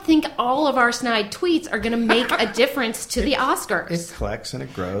 I don't think all of our snide tweets are going to make a difference to the Oscars. It collects and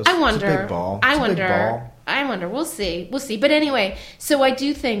it grows. I wonder. It's a big ball. I wonder. We'll see. But anyway, so I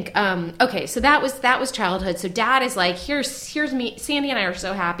do think. Okay, so that was childhood. So Dad is like, here's me. Sandy and I are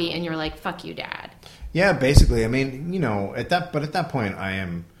so happy, and you're like, fuck you, Dad. Yeah, basically. I mean, at that point,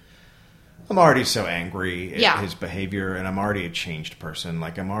 I'm already so angry at his behavior, and I'm already a changed person.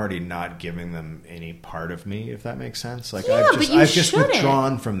 Like, I'm already not giving them any part of me, if that makes sense. Like, I've just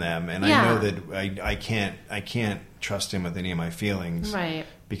withdrawn from them, and I know that I can't trust him with any of my feelings, right?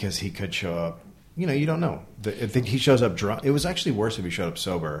 Because he could show up. You don't know. If he shows up drunk, it was actually worse if he showed up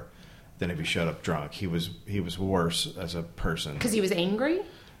sober than if he showed up drunk. He was worse as a person because he was angry.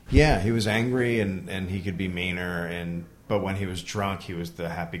 Yeah, he was angry, and he could be meaner But when he was drunk, he was the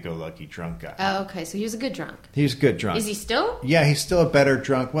happy-go-lucky drunk guy. Oh, okay. So he was a good drunk. He was a good drunk. Is he still? Yeah, he's still a better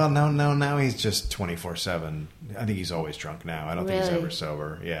drunk. Well, no, now he's just 24/7. I think he's always drunk now. I don't think he's ever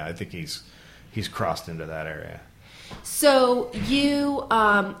sober. Yeah, I think he's crossed into that area. So you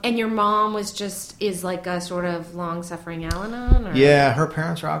and your mom is like a sort of long-suffering Al-Anon? Or? Yeah, her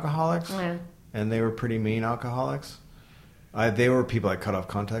parents were alcoholics. Yeah. And they were pretty mean alcoholics. They were people I cut off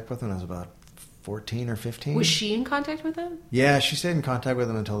contact with when I was about 14 or 15. Was she in contact with them? Yeah, she stayed in contact with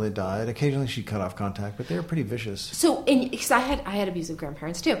them until they died. Occasionally she'd cut off contact, but they were pretty vicious. So, because I had abusive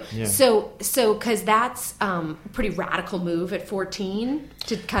grandparents too. Yeah. So because that's a pretty radical move at 14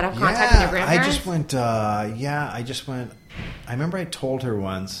 to cut off contact with your grandparents. I just went. I remember I told her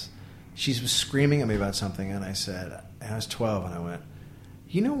once, she was screaming at me about something, and I said, and I was 12, and I went,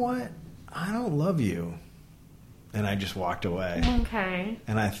 you know what? I don't love you. And I just walked away. Okay.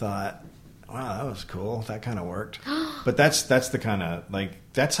 And I thought, wow, that was cool. That kind of worked. But that's the kind of, like,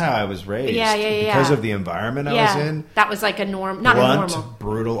 that's how I was raised. Yeah. Because of the environment I was in. That was like Blunt,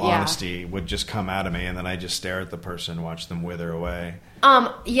 brutal honesty would just come out of me, and then I just stare at the person, watch them wither away.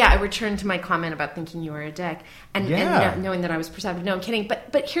 I returned to my comment about thinking you were a dick and knowing that I was perceptive. No, I'm kidding.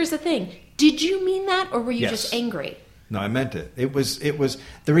 But here's the thing. Did you mean that, or were you just angry? No, I meant it. It was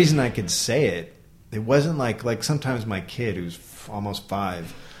the reason I could say it. It wasn't like sometimes my kid who's almost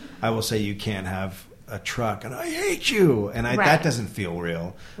 5, I will say you can't have a truck and I hate you. And that doesn't feel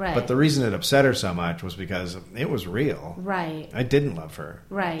real. Right. But the reason it upset her so much was because it was real. Right. I didn't love her.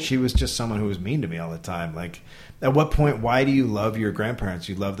 Right. She was just someone who was mean to me all the time. Like, at what point, why do you love your grandparents?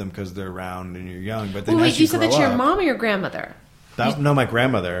 You love them because they're around and you're young. But then Well, as wait, you said grow that's your up- mom or your grandmother? No, my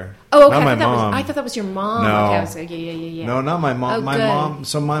grandmother. Oh, okay. Not my mom. I thought that was your mom. No. Okay, I was like, yeah. No, not my mom. Oh, my good. mom.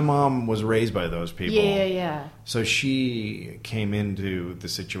 So my mom was raised by those people. Yeah. So she came into the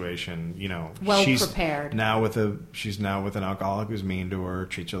situation, Well she's prepared. She's now with an alcoholic who's mean to her,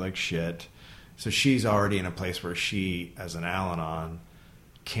 treats her like shit. So she's already in a place where she, as an Al-Anon,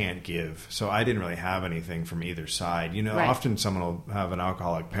 can't give. So I didn't really have anything from either side. Right. Often someone will have an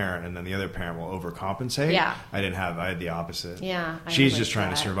alcoholic parent and then the other parent will overcompensate. Yeah. I had the opposite. Yeah, I She's relate just to trying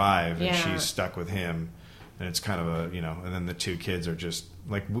to that. survive and Yeah. she's stuck with him. And it's kind of and then the two kids are just,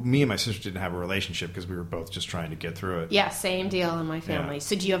 like, me and my sister didn't have a relationship because we were both just trying to get through it. Yeah, same deal in my family. Yeah.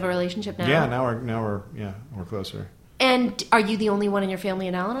 So do you have a relationship now? Yeah, now we're closer. And are you the only one in your family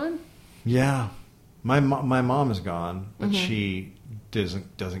in Al-Anon? Yeah. My mom is gone, but she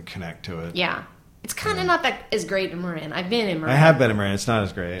doesn't connect to it. Yeah. It's kind of not that as great in Marin. I've been in Marin. I have been in Marin. It's not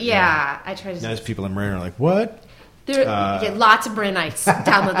as great. Yeah, I try to... Nice people in Marin are like, what? There get lots of Marinites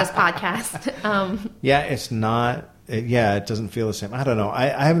download this podcast. Yeah, it's not... it doesn't feel the same. I don't know. I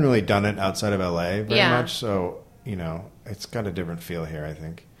haven't really done it outside of LA very much, so, it's got a different feel here, I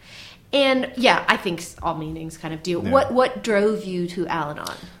think. And, yeah, I think all meetings kind of do. Yeah. What drove you to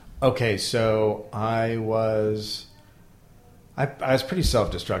Al-Anon? Okay, so I was pretty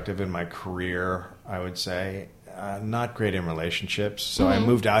self-destructive in my career, I would say. Not great in relationships. So I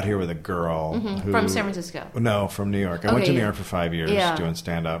moved out here with a girl. Who, From San Francisco? No, from New York. I went to New yeah. York for 5 years doing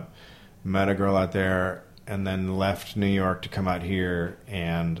stand-up. Met a girl out there and then left New York to come out here.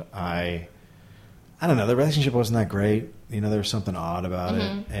 And I don't know, the relationship wasn't that great. There was something odd about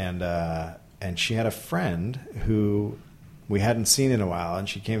it. And she had a friend who we hadn't seen in a while, and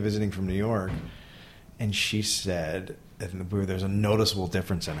she came visiting from New York, and she said there's a noticeable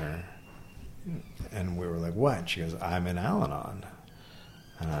difference in her. And we were like, what? And she goes, I'm in Al-Anon.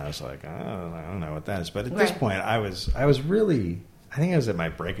 And I was like, I don't know what that is. But at this point, I was really, I think I was at my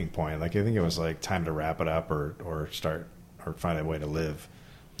breaking point. Like, I think it was like time to wrap it up or start or find a way to live.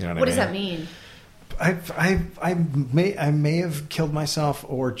 You know what I mean? What does that mean? I may have killed myself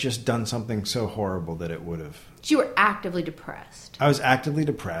or just done something so horrible that it would have. So you were actively depressed. I was actively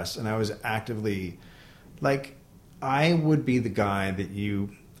depressed, and I was actively, like, I would be the guy that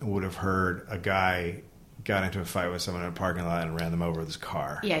you would have heard a guy got into a fight with someone in a parking lot and ran them over with his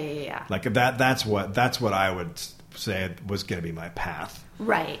car. Yeah. Like that's what I would say was going to be my path.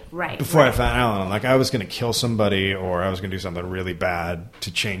 Right. Before I found Al-Anon, like I was going to kill somebody or I was going to do something really bad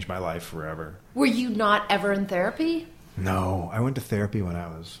to change my life forever. Were you not ever in therapy? No, I went to therapy when I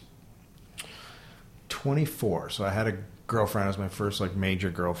was 24. So I had a girlfriend. It was my first like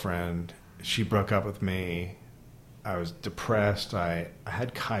major girlfriend. She broke up with me. I was depressed. I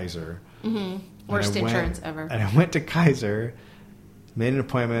had Kaiser. Mm-hmm. Worst insurance ever. And I went to Kaiser, made an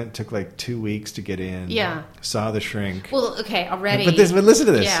appointment, took like 2 weeks to get in. Yeah. Saw the shrink. Well, okay, already. But listen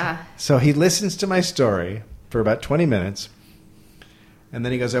to this. Yeah. So he listens to my story for about 20 minutes. And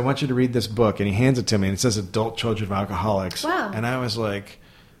then he goes, I want you to read this book. And he hands it to me. And it says Adult Children of Alcoholics. Wow. And I was like,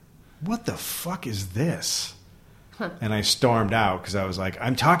 what the fuck is this? And I stormed out because I was like,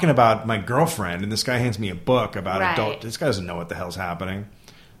 I'm talking about my girlfriend, and this guy hands me a book about adult. This guy doesn't know what the hell's happening.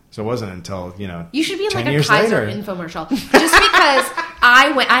 So it wasn't until, You should be in 10 like a years Kaiser later. infomercial. Just because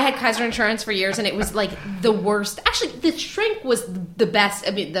I had Kaiser insurance for years, and it was like the worst. Actually, the shrink was the best,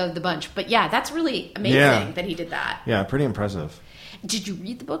 I mean, the bunch. But yeah, that's really amazing that he did that. Yeah, pretty impressive. Did you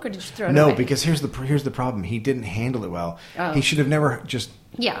read the book or did you throw it away? No, because here's the problem. He didn't handle it well. Oh. He should have never just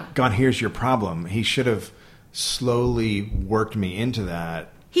gone, here's your problem. He should have slowly worked me into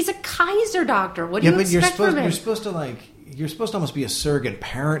that. He's a Kaiser doctor. What do you expect from him? You're supposed to almost be a surrogate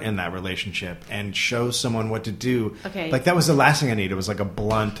parent in that relationship and show someone what to do. Okay. Like that was the last thing I needed. It was like a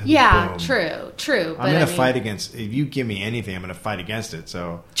blunt boom. True. I'm going to fight against, if you give me anything, I'm going to fight against it.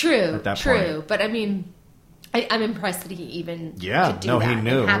 So True. At that point. But I mean, I'm impressed that he even could do that. he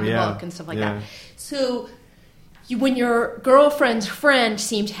knew. And had the Yeah. book and stuff like that. So when your girlfriend's friend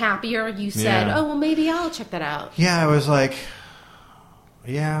seemed happier, you said, oh, well, maybe I'll check that out. Yeah, I was like,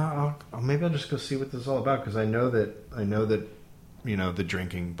 maybe I'll just go see what this is all about because I know that the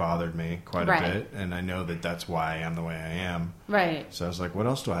drinking bothered me quite a bit, and I know that that's why I am the way I am. Right. So I was like, what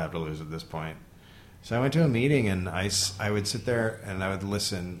else do I have to lose at this point? So I went to a meeting, and I would sit there, and I would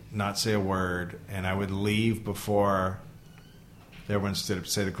listen, not say a word, and I would leave before everyone stood up to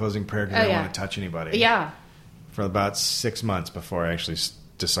say the closing prayer because I didn't want to touch anybody. Yeah. For about 6 months before I actually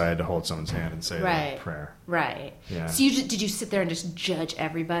decided to hold someone's hand and say Right. a prayer. Right. Yeah. So did you sit there and just judge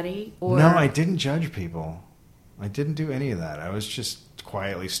everybody? Or No, I didn't judge people. I didn't do any of that. I was just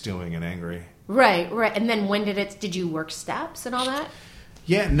quietly stewing and angry. Right. And then when did you work steps and all that?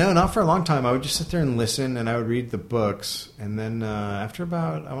 Yeah, no, not for a long time. I would just sit there and listen, and I would read the books. And then after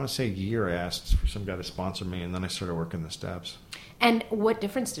about, I want to say a year, I asked for some guy to sponsor me, and then I started working the steps. And what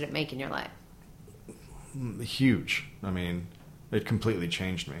difference did it make in your life? Huge. I mean, it completely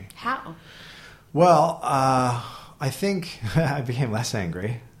changed me. How? Well, I think I became less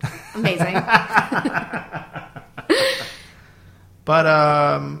angry. Amazing. But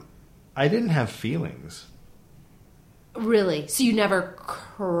I didn't have feelings. Really? So you never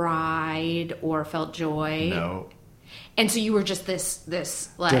cried or felt joy? No. And so you were just this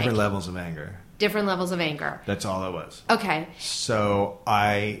like Different levels of anger. different levels of anger. That's all it was. Okay. So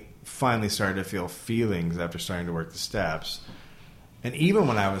I finally started to feel feelings after starting to work the steps. And even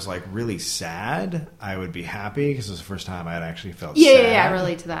when I was like really sad, I would be happy because it was the first time I had actually felt sad. Yeah, I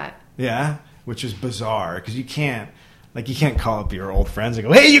relate to that. Yeah, which is bizarre because you can't call up your old friends and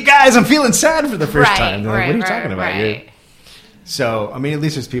go, "Hey, you guys, I'm feeling sad for the first time." They're like, what are you talking about? Right. So, I mean, at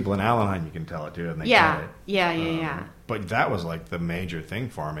least there's people in Al-Anon you can tell it to, and they Yeah. get it. Yeah. But that was like the major thing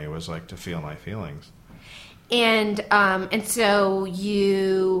for me was like to feel my feelings. And so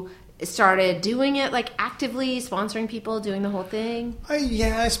you started doing it like actively, sponsoring people, doing the whole thing.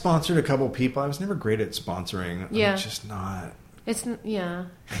 I sponsored a couple people. I was never great at sponsoring. Yeah. I'm just not.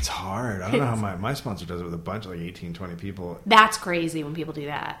 It's hard. I don't know how my sponsor does it with a bunch of like 18, 20 people. That's crazy when people do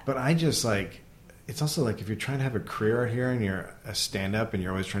that. But I just like, it's also like if you're trying to have a career out here and you're a stand-up and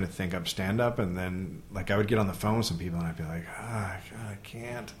you're always trying to think up stand-up, and then like I would get on the phone with some people and I'd be like, God, I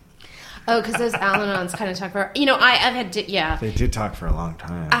can't. Oh, because those Al-Anons kind of talk for, I've had to, yeah. They did talk for a long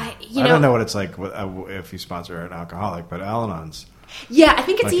time. I don't know what it's like if you sponsor an alcoholic, but Al-Anons. Yeah, I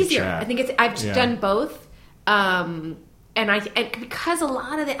think it's like a easier. chat. I think I've done both. And because a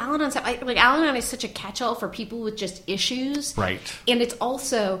lot of the Al-Anon stuff, like Al-Anon is such a catch-all for people with just issues. Right. And it's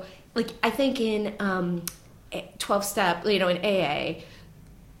also, like, I think in 12-step, in AA,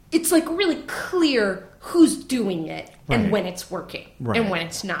 it's like really clear who's doing it and Right. when it's working Right. and when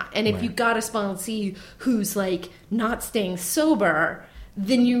it's not. And if Right. you got a sponsee who's like not staying sober,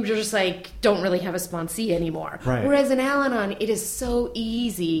 then you just like don't really have a sponsee anymore. Right. Whereas in Al-Anon, it is so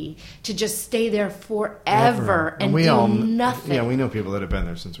easy to just stay there forever and we do all, nothing. Yeah, we know people that have been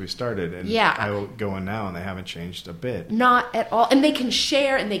there since we started, and Yeah. I will go in now and they haven't changed a bit. Not at all. And they can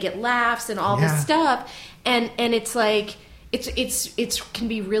share and they get laughs and all Yeah. this stuff. And it's like it's can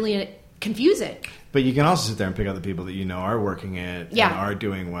be really confusing. But you can also sit there and pick out the people that you know are working it Yeah. and are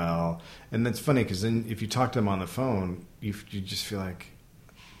doing well. And that's funny because then if you talk to them on the phone, you just feel like,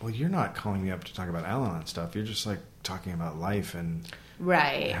 well, you're not calling me up to talk about Al-Anon stuff. You're just like talking about life and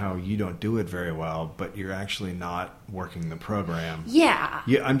Right. how you don't do it very well, but you're actually not working the program. Yeah.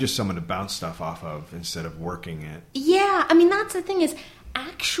 I'm just someone to bounce stuff off of instead of working it. Yeah, I mean that's the thing is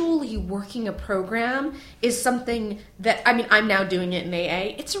actually working a program is something that I'm now doing it in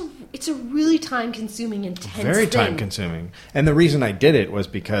AA. It's a really time consuming, intense Very thing. time consuming. And the reason I did it was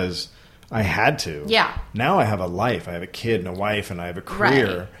because I had to. Yeah. Now I have a life. I have a kid and a wife and I have a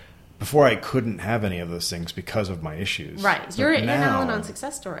career. Right. Before I couldn't have any of those things because of my issues. Right. But You're an now- Al-Anon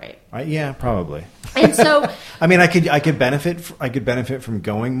success story. Yeah, probably. And so I mean, I could benefit from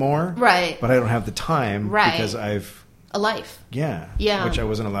going more. Right. But I don't have the time Right. because I've a life. Yeah, which I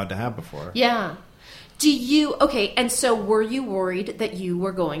wasn't allowed to have before. Yeah. And so were you worried that you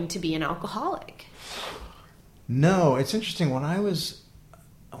were going to be an alcoholic? No, it's interesting. When I was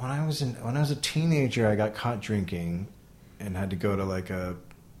a teenager, I got caught drinking and had to go to like a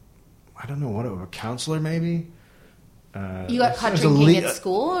counselor maybe. You got caught drinking at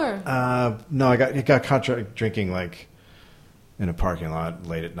school, or no, I got caught drinking like in a parking lot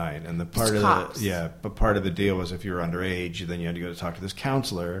late at night, and but part of the deal was if you were underage, then you had to go to talk to this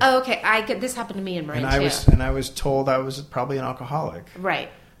counselor. Oh, okay. This happened to me in Marin too. I was told I was probably an alcoholic. Right.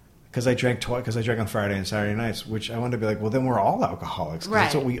 Because I drank on Friday and Saturday nights, which I wanted to be like, well, then we're all alcoholics. 'Cause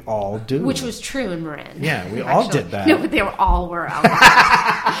That's what we all do. Which was true in Marin. Yeah, we all did that. No, but they all were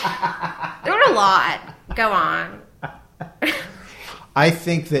alcoholics. There were a lot. Go on. I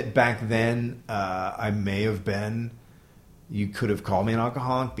think that back then, I may have been. You could have called me an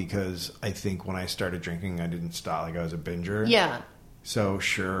alcoholic because I think when I started drinking, I didn't stop. Like I was a binger. Yeah. So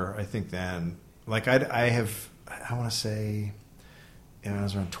sure, I think then, like I want to say, when I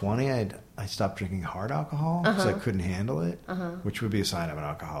was around 20, I stopped drinking hard alcohol because I couldn't handle it, which would be a sign of an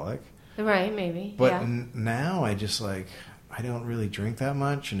alcoholic. Right, maybe. But now I just like, I don't really drink that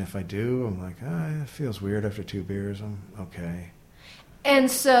much, and if I do, I'm like, it feels weird after 2 beers. I'm okay.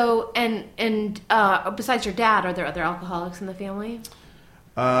 And so, besides your dad, are there other alcoholics in the family?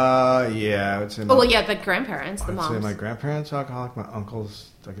 Yeah, I would say. The grandparents, the moms. I'd say my grandparents are alcoholic. My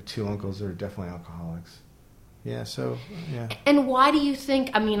uncles, like 2 uncles, are definitely alcoholics. Yeah, so, yeah. And why do you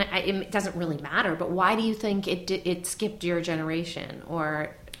think, it doesn't really matter, but why do you think it skipped your generation?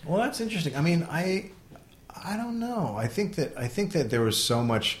 Or... Well, that's interesting. I don't know. I think that there was so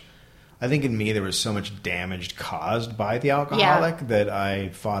much... I think in me there was so much damage caused by the alcoholic that I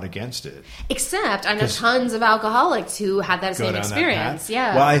fought against it. Except I know tons of alcoholics who had that same experience.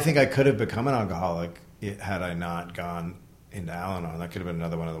 Yeah. Well, I think I could have become an alcoholic had I not gone into Al-Anon. That could have been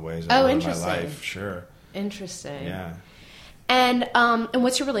another one of the ways I lived my life. Sure. Interesting. Yeah. And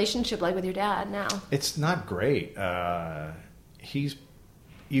what's your relationship like with your dad now? It's not great. 2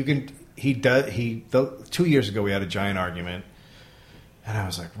 years ago we had a giant argument, and I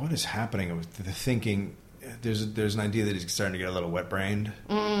was like, "What is happening?" With the thinking, there's an idea that he's starting to get a little wet brained.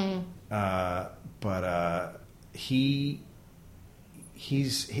 But he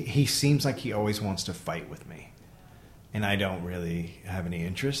seems like he always wants to fight with me, and I don't really have any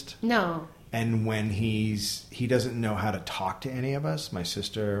interest. No. And when he doesn't know how to talk to any of us, my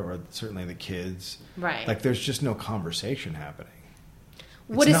sister or certainly the kids, right? Like there's just no conversation happening.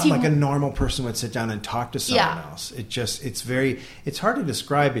 What it's is not like a normal person would sit down and talk to someone else. It's hard to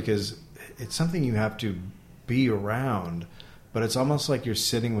describe because it's something you have to be around, but it's almost like you're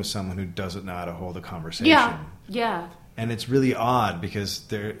sitting with someone who doesn't know how to hold a conversation. Yeah. And it's really odd because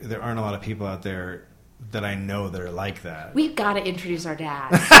there aren't a lot of people out there that I know that are like that. We've got to introduce our dad.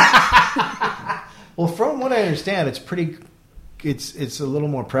 Well, from what I understand, it's a little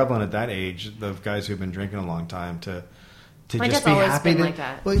more prevalent at that age, the guys who've been drinking a long time to My just dad's be always happy been to like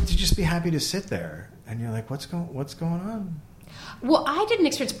that. Well, to just be happy to sit there and you're like, what's going on? Well, I didn't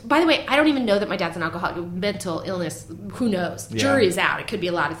experience... By the way, I don't even know that my dad's an alcoholic. Mental illness, who knows? Yeah. Jury's out. It could be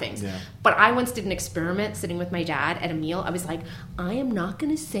a lot of things. Yeah. But I once did an experiment sitting with my dad at a meal. I was like, I am not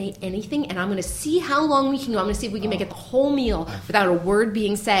going to say anything, and I'm going to see how long we can go. I'm going to see if we can make it the whole meal without a word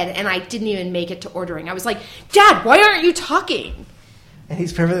being said. And I didn't even make it to ordering. I was like, Dad, why aren't you talking? And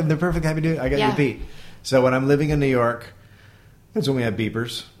he's perfect. They're perfect happy to do it. I got you beat. So when I'm living in New York, that's when we had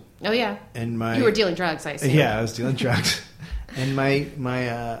beepers. Oh, yeah. And you were dealing drugs, I assume. Yeah, I was dealing drugs. And my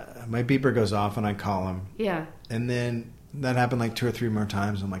beeper goes off and I call him. Yeah. And then that happened like 2 or 3 more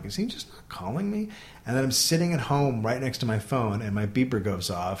times. I'm like, is he just not calling me? And then I'm sitting at home right next to my phone and my beeper goes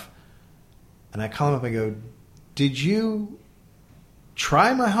off. And I call him up and I go, did you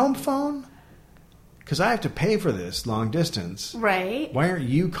try my home phone? Because I have to pay for this long distance. Right. Why aren't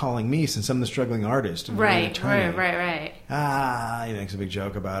you calling me since I'm the struggling artist? And right. He makes a big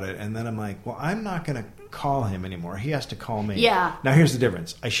joke about it. And then I'm like, well, I'm not going to call him anymore. He has to call me. Yeah. Now, here's the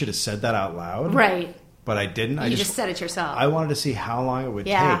difference. I should have said that out loud. Right. But I didn't. You just said it yourself. I wanted to see how long it would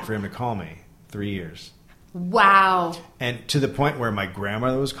take for him to call me. 3 years. Wow. And to the point where my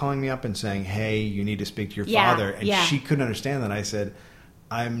grandmother was calling me up and saying, hey, you need to speak to your father. And she couldn't understand that. I said,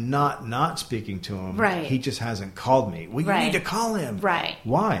 I'm not speaking to him. Right. He just hasn't called me. Well, you need to call him. Right.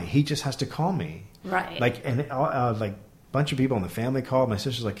 Why? He just has to call me. Right. Like, and like a bunch of people in the family called. My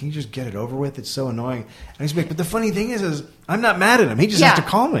sister's like, can you just get it over with? It's so annoying. And I was like, but the funny thing is I'm not mad at him. He just has to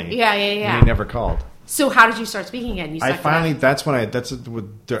call me. Yeah. And he never called. So how did you start speaking again? At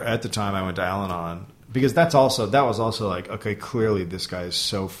the time I went to Al-Anon. Because that was also like, okay, clearly this guy is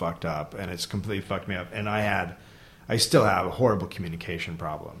so fucked up and it's completely fucked me up. And I still have a horrible communication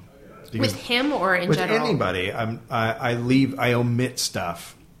problem. With him or in general? With anybody. I omit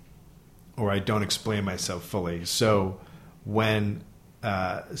stuff or I don't explain myself fully. So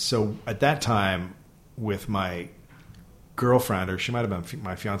so at that time with my girlfriend, or she might have been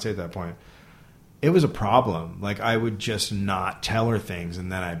my fiance at that point, it was a problem. Like, I would just not tell her things,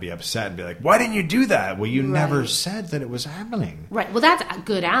 and then I'd be upset and be like, why didn't you do that? Well, you never said that it was happening. Right. Well, that's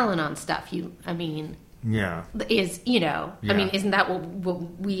good Al-Anon stuff. Yeah. I mean, isn't that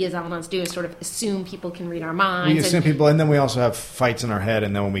what we as Al-Anons do, is sort of assume people can read our minds? We assume people, and then we also have fights in our head,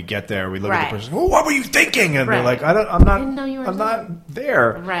 and then when we get there, we look at the person, oh, what were you thinking? And they're like, I'm not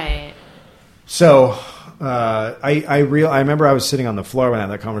there. Right. So... I remember I was sitting on the floor when I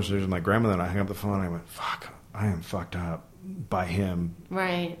had that conversation with my grandmother, and I hung up the phone and I went, fuck, I am fucked up by him.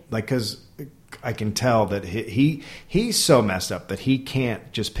 Right. Like, because I can tell that he's so messed up that he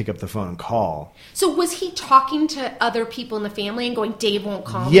can't just pick up the phone and call. So was he talking to other people in the family and going, Dave won't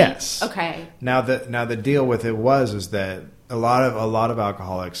call me? Yes. Okay. Now the deal with it is that a lot of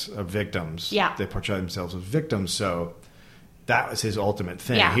alcoholics are victims. Yeah. They portray themselves as victims, so... That was his ultimate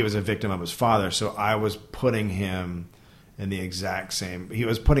thing. Yeah. He was a victim of his father, so I was putting him in the exact same. He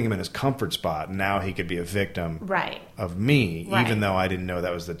was putting him in his comfort spot. And now he could be a victim Right. of me, Right. even though I didn't know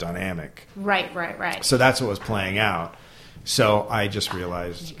that was the dynamic. Right. So that's what was playing out. So I just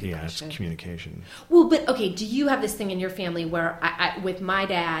realized, it's communication. Well, but okay, do you have this thing in your family where I with my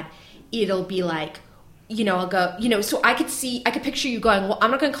dad, it'll be like, I'll go, so I could picture you going, well,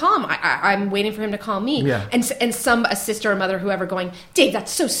 I'm not going to call him. I'm waiting for him to call me. Yeah. And a sister or mother, whoever, going, Dave,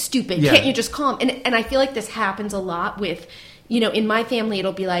 that's so stupid. Yeah. Can't you just call him? And I feel like this happens a lot with, in my family,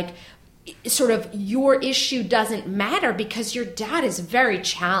 it'll be like, sort of your issue doesn't matter because your dad is very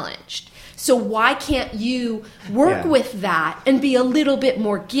challenged. So why can't you work with that and be a little bit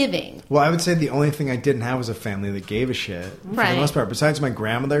more giving? Well, I would say the only thing I didn't have was a family that gave a shit. For the most part. Besides my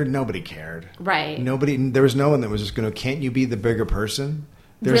grandmother, nobody cared. Right. There was no one that was just going to, can't you be the bigger person?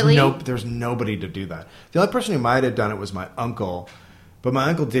 There's nobody to do that. The only person who might have done it was my uncle. But my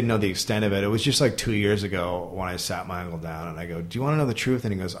uncle didn't know the extent of it. It was just like 2 years ago when I sat my uncle down and I go, do you want to know the truth?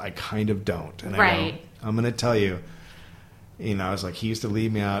 And he goes, I kind of don't. And I go, I'm going to tell you. I was like, he used to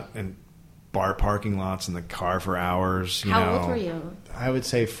leave me out and bar parking lots in the car for hours. How old were you? I would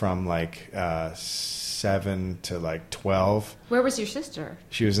say from like 7 to like 12. Where was your sister?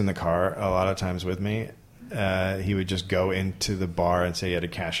 She was in the car a lot of times with me. He would just go into the bar and say he had to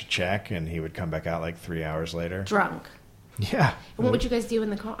cash a check, and he would come back out like 3 hours later. Drunk. Yeah. And what would you guys do in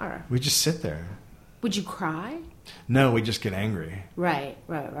the car? We'd just sit there. Would you cry? No, we'd just get angry. Right.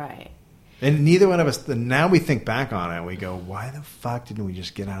 And neither one of us, now we think back on it, and we go, why the fuck didn't we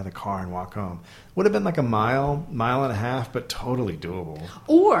just get out of the car and walk home? Would have been like a mile and a half, but totally doable.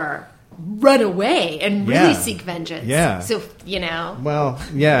 Or run away and really seek vengeance. Yeah. So, Well,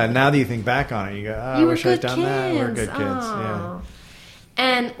 yeah, now that you think back on it, you go, I wish I'd done that. We're good kids. Oh. Yeah.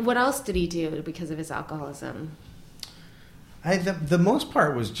 And what else did he do because of his alcoholism? The most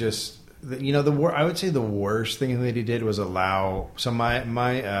part was just, I would say the worst thing that he did was allow. So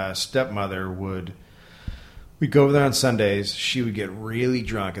my stepmother we'd go over there on Sundays. She would get really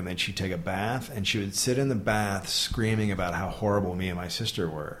drunk, and then she'd take a bath, and she would sit in the bath screaming about how horrible me and my sister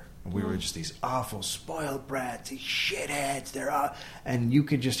were. And we were just these awful, spoiled brats, these shitheads. And you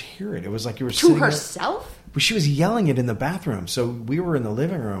could just hear it. It was like you were sitting to herself. But she was yelling it in the bathroom. So we were in the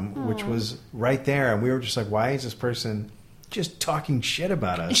living room, which was right there, and we were just like, why is this person just talking shit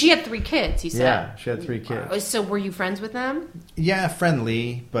about us? She had 3 kids, you said. Yeah, she had 3 kids. So were you friends with them? Yeah,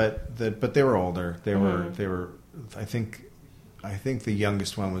 friendly, but they were older. They were. I think the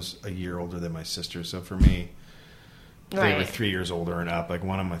youngest one was a year older than my sister. So for me, they were 3 years older and up. Like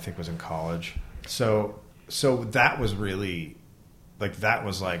one of them, I think, was in college. So that was really that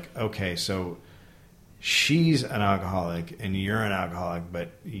was like, okay, so she's an alcoholic and you're an alcoholic, but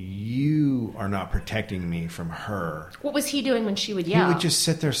you are not protecting me from her. What was he doing when she would yell? He would just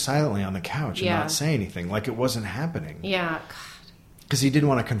sit there silently on the couch and not say anything, like it wasn't happening. Yeah. Because he didn't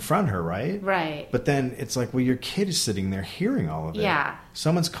want to confront her, right? Right. But then it's like, well, your kid is sitting there hearing all of it. Yeah.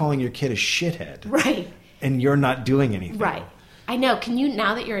 Someone's calling your kid a shithead. Right. And you're not doing anything. Right. I know. Can you,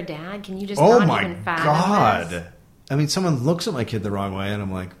 now that you're a dad, can you just not even fathom God. this? I mean, someone looks at my kid the wrong way and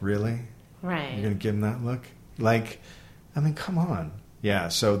I'm like, really? Right. You're going to give him that look? Like, I mean, come on. Yeah,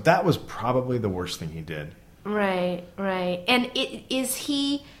 so that was probably the worst thing he did. Right. And is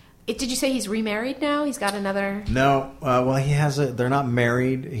he... Did you say he's remarried now? He's got another... No. Well, they're not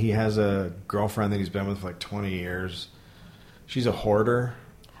married. He has a girlfriend that he's been with for like 20 years. She's a hoarder.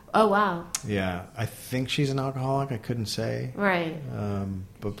 Oh, wow. Yeah. I think she's an alcoholic. I couldn't say. Right.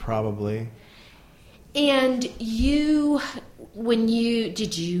 But probably. And did you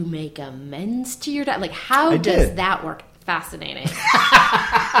make amends to your dad? Like, how does that work? Fascinating.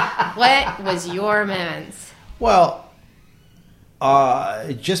 What was your amends? Well,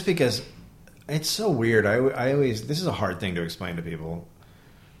 just because it's so weird. I always, this is a hard thing to explain to people,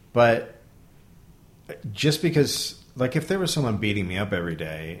 but just because, like, if there was someone beating me up every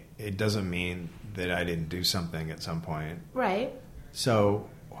day, it doesn't mean that I didn't do something at some point. Right. So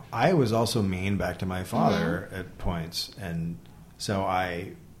I was also mean back to my father at points, and so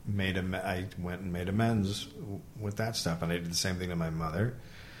I went and made amends with that stuff, and I did the same thing to my mother.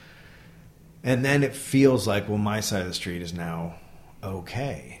 And then it feels like, well, my side of the street is now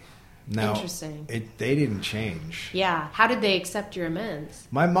okay. Now, interesting. They didn't change. Yeah. How did they accept your amends?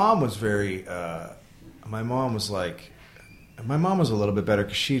 My mom was very. My mom was a little bit better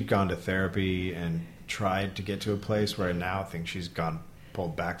because she'd gone to therapy and tried to get to a place where I now think she's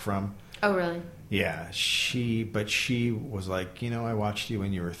pulled back from. Oh, really? Yeah, she was like, I watched you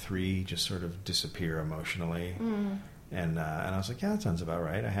when you were 3 just sort of disappear emotionally. And I was like, yeah, that sounds about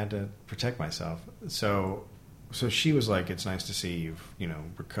right. I had to protect myself. So she was like, it's nice to see you've,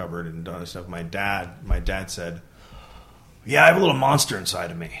 recovered and done stuff. My dad said, yeah, I have a little monster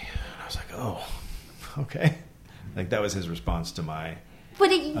inside of me. And I was like, oh, okay. Like that was his response to my.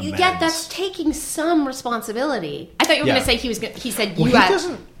 But yet, that's taking some responsibility. I thought you were going to say he said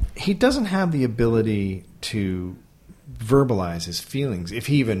you He doesn't have the ability to verbalize his feelings if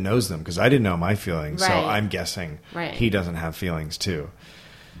he even knows them, because I didn't know my feelings, so I'm guessing he doesn't have feelings too.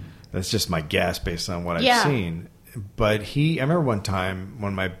 That's just my guess based on what I've seen. But I remember one time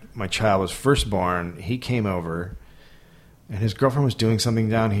when my child was first born, he came over and his girlfriend was doing something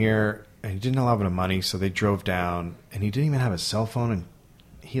down here and he didn't have a lot of money, so they drove down and he didn't even have a cell phone, and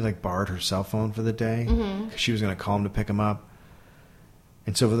he like borrowed her cell phone for the day because she was going to call him to pick him up.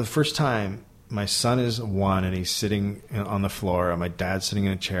 And so for the first time, my son is 1 and he's sitting on the floor and my dad's sitting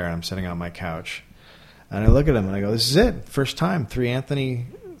in a chair and I'm sitting on my couch. And I look at him and I go, this is it. First time. 3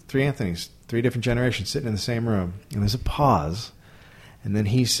 Anthonys, 3 different generations sitting in the same room. And there's a pause. And then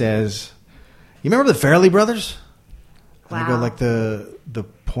he says, you remember the Farrelly brothers? Wow. And I go, like the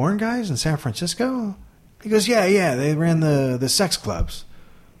porn guys in San Francisco? He goes, yeah. They ran the sex clubs.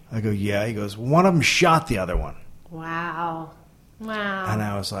 I go, yeah. He goes, one of them shot the other one. Wow. And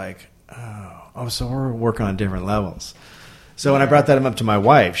I was like, oh, so we're working on different levels. So when I brought that up to my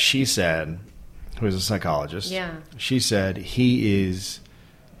wife, she said, who is a psychologist, she said he is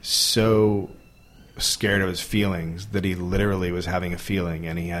so scared of his feelings that he literally was having a feeling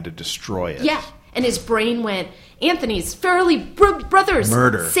and he had to destroy it. Yeah. And his brain went, Anthony's Farrelly brothers.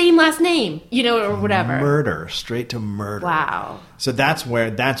 Murder. Same last name, or whatever. Murder. Straight to murder. Wow. So that's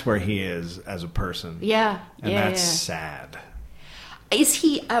where he is as a person. Yeah. And that's sad. Is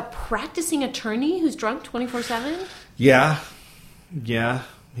he a practicing attorney who's drunk 24/7? Yeah.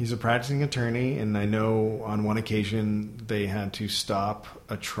 He's a practicing attorney, and I know on one occasion they had to stop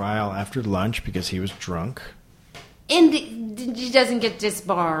a trial after lunch because he was drunk. And he doesn't get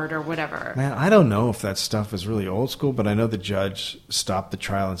disbarred or whatever. Man, I don't know if that stuff is really old school, but I know the judge stopped the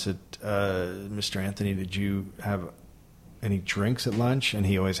trial and said, Mr. Anthony, did you have any drinks at lunch? And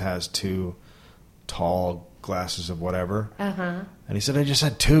he always has 2 tall glasses of whatever. And he said, I just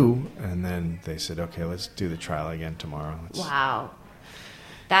had 2. And then they said, okay, let's do the trial again tomorrow. Wow.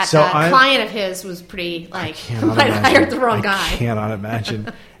 That client of his was pretty, might have hired the wrong guy. I cannot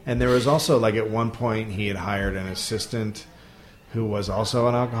imagine. And there was also, at one point, he had hired an assistant who was also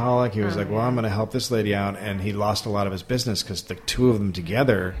an alcoholic. He was like, well, I'm going to help this lady out. And he lost a lot of his business because the 2 of them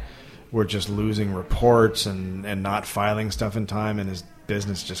together were just losing reports and not filing stuff in time, and his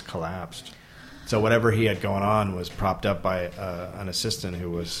business just collapsed. So whatever he had going on was propped up by an assistant who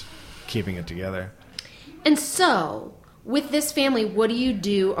was keeping it together. And so, with this family, what do you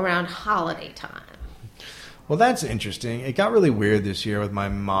do around holiday time? Well, that's interesting. It got really weird this year with my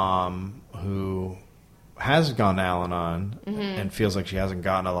mom, who has gone to Al-Anon and feels like she hasn't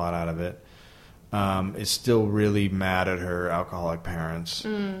gotten a lot out of it. Is still really mad at her alcoholic parents.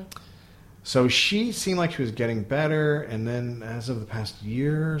 So she seemed like she was getting better, and then as of the past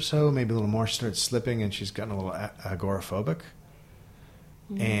year or so, maybe a little more, she started slipping, and she's gotten a little agoraphobic.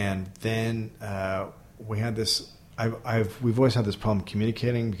 And then we had this... We've always had this problem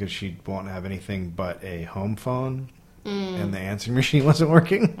communicating because she won't have anything but a home phone, and the answering machine wasn't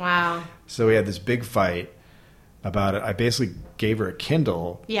working. Wow. So we had this big fight about it. I basically gave her a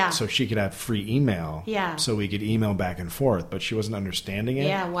Kindle so she could have free email so we could email back and forth, but she wasn't understanding it.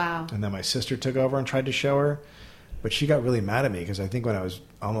 Yeah, wow. And then my sister took over and tried to show her, but she got really mad at me because I think when I was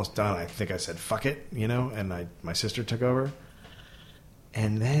almost done, I think I said, fuck it, and my sister took over.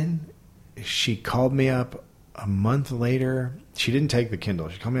 And then she called me up a month later. She didn't take the Kindle.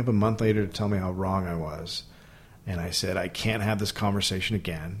 She called me up a month later to tell me how wrong I was. And I said, I can't have this conversation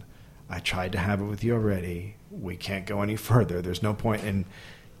again. I tried to have it with you already. We can't go any further. There's no point in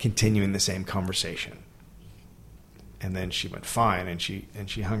continuing the same conversation. And then she went, fine, and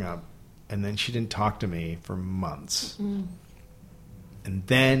she hung up. And then she didn't talk to me for months. And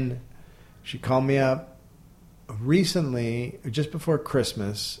then she called me up recently, just before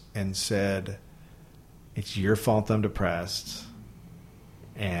Christmas, and said, it's your fault I'm depressed.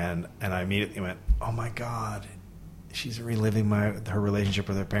 And I immediately went, oh my God, she's reliving her relationship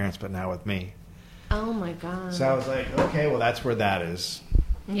with her parents, but now with me. Oh my God. So I was like, okay, well, that's where that is.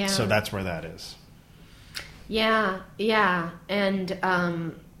 Yeah. So that's where that is. Yeah. And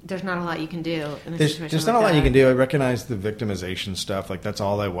there's not a lot you can do in a situation There's not a lot you can do. I recognize the victimization stuff. That's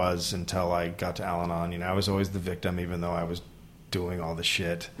all I was until I got to Al-Anon. I was always the victim, even though I was doing all the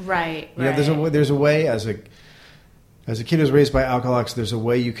shit. Right. There's a way as a kid who was raised by alcoholics, there's a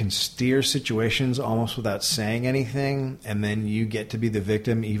way you can steer situations almost without saying anything, and then you get to be the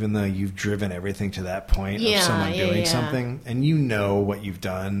victim even though you've driven everything to that point of someone doing something, and you know what you've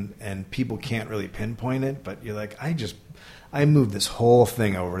done, and people can't really pinpoint it, but you're like, I moved this whole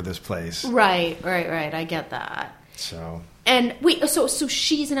thing over to this place. Right. I get that. So. And wait, so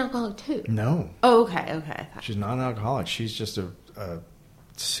she's an alcoholic too? No. Oh, okay. She's not an alcoholic. She's just a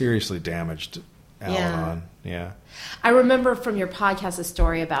seriously damaged Al-Anon. Yeah. I remember from your podcast a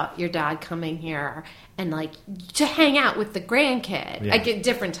story about your dad coming here and like to hang out with the grandkid. Yeah. Like a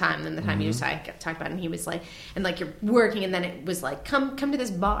different time than the time you talked about it. And he was like, and like you're working, and then it was like, come to this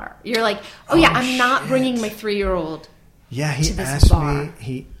bar. You're like, I'm not bringing my 3-year-old. Yeah, he to this asked bar. me.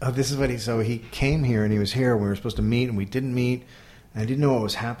 He came here and he was here. And we were supposed to meet and we didn't meet. And I didn't know what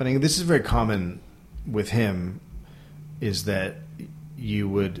was happening. This is very common with him. Is that you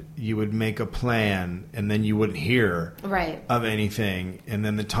would make a plan and then you wouldn't hear of anything, and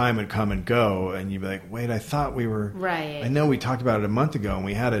then the time would come and go, and you'd be like, wait, I thought we were I know we talked about it a month ago and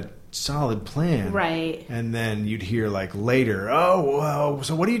we had a solid plan, and then you'd hear like later,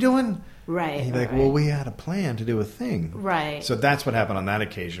 so what are you doing? And you'd be like, well, we had a plan to do a thing, so that's what happened on that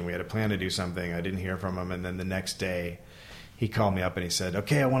occasion. We had a plan to do something. I didn't hear from him, and then the next day he called me up and he said,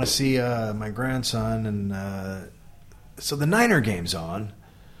 okay, I want to see my grandson, and so the Niner game's on.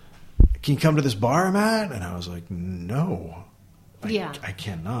 Can you come to this bar I'm at? And I was like, no. I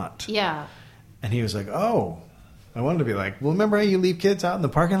cannot. Yeah. And he was like, oh. I wanted to be like, well, remember how you leave kids out in the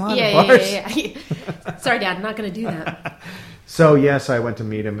parking lot Yeah, at bars? yeah. Sorry, Dad, I'm not going to do that. So, yes, I went to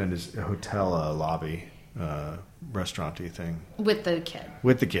meet him in his hotel lobby, restaurant-y thing. With the kid.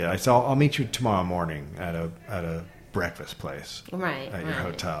 With the kid. I said, I'll meet you tomorrow morning at a breakfast place. At your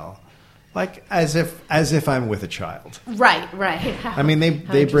hotel. Like as if I'm with a child. Right. I mean,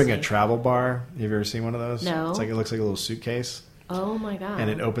 they bring a travel bar. Have you ever seen one of those? No. It looks like a little suitcase. Oh my God. And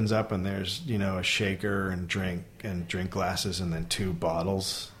it opens up and there's, a shaker and drink glasses and then 2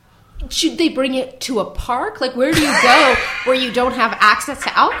 bottles. Should they bring it to a park? Like, where do you go where you don't have access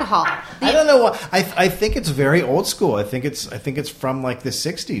to alcohol? I don't know what. I think it's very old school. I think it's from like the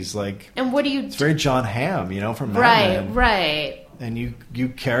 60s. Like, and what do you? It's very John Hamm, from Mad Men. Right. And you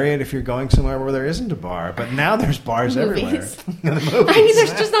carry it if you're going somewhere where there isn't a bar. But now there's bars everywhere. I mean,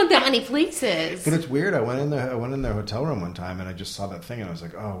 there's just not that many places. But it's weird. I went in their hotel room one time and I just saw that thing and I was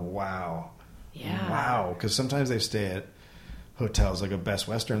like, oh wow, wow. Because sometimes they stay at hotels like a Best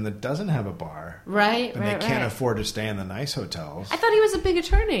Western that doesn't have a bar, right? And they can't afford to stay in the nice hotels. I thought he was a big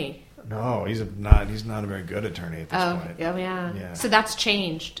attorney. No, he's not. He's not a very good attorney at this point. Oh yeah. So that's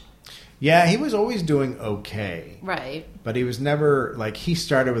changed. Yeah, he was always doing okay. Right. But he was never, he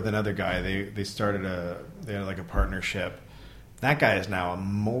started with another guy. They started they had a partnership. That guy is now a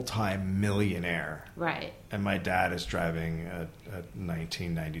multi-millionaire. Right. And my dad is driving a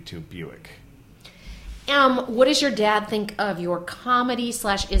 1992 Buick. What does your dad think of your comedy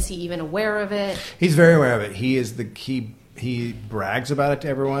 / is he even aware of it? He's very aware of it. He brags about it to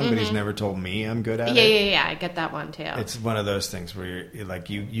everyone, but he's never told me I'm good at it. Yeah. I get that one too. It's one of those things where you're like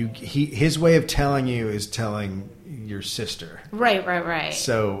his way of telling you is telling your sister. Right.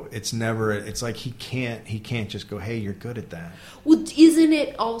 So it's never. It's like he can't just go, hey, you're good at that. Well, isn't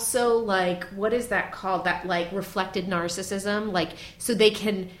it also like, what is that called? That like reflected narcissism? Like, so they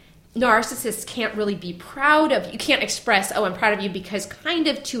can. Narcissists can't really be proud of you. Can't express, I'm proud of you, because kind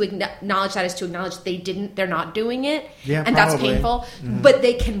of to acknowledge that is to acknowledge they're not doing it. Yeah, and probably. That's painful. Mm-hmm. But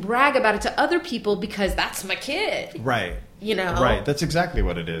they can brag about it to other people because that's my kid. Right. Right. That's exactly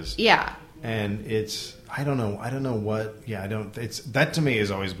what it is. Yeah. And it's, I don't know what, that to me has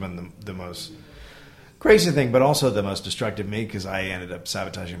always been the most crazy thing, but also the most destructive me, because I ended up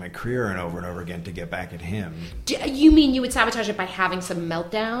sabotaging my career and over again to get back at him. You mean you would sabotage it by having some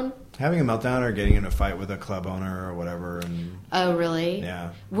meltdown? Having a meltdown or getting in a fight with a club owner or whatever. And oh, really?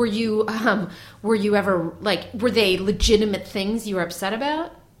 Yeah. Were you ever, were they legitimate things you were upset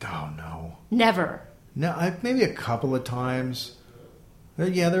about? Oh, no. Never? No, maybe a couple of times.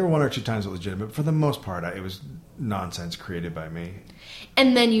 Yeah, there were 1 or 2 times it was legitimate. But for the most part, it was nonsense created by me.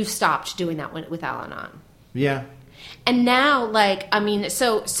 And then you stopped doing that with Al-Anon. Yeah. And now,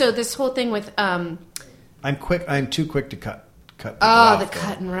 so this whole thing with... I'm too quick to cut people off. Oh, the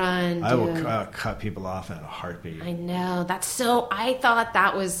cut and run, dude. I will cut people off in a heartbeat. I know. I thought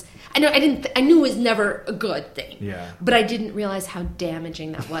that was... I knew it was never a good thing. Yeah. But I didn't realize how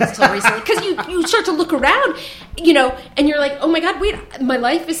damaging that was till recently. Because you start to look around, and you're like, oh my God, wait, my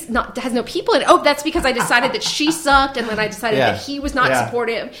life has no people in it. Oh, that's because I decided that she sucked, and then I decided that he was not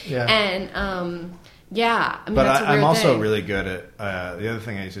supportive. Yeah. And, yeah. I mean, but that's a weird I'm also thing. really good at, the other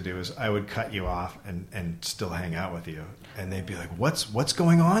thing I used to do is I would cut you off and still hang out with you. And they'd be like, what's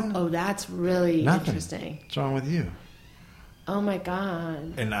going on? Oh, that's really Nothing. interesting. What's wrong with you? Oh my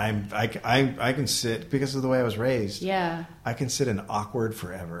God. And I can sit, because of the way I was raised. Yeah. I can sit in awkward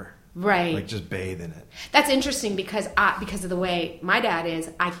forever. Right. Like just bathe in it. That's interesting because of the way my dad is,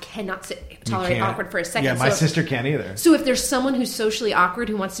 I cannot tolerate awkward for a second. Yeah, my sister can't either. So if there's someone who's socially awkward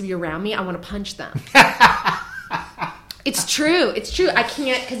who wants to be around me, I want to punch them. It's true. I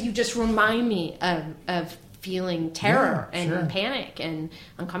can't, because you just remind me of feeling terror and panic and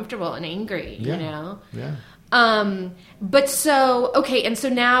uncomfortable and angry, you know? Yeah. But so, okay, and so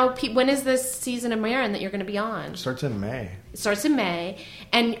now, when is this season of Marin that you're going to be on? It starts in May. It starts in May.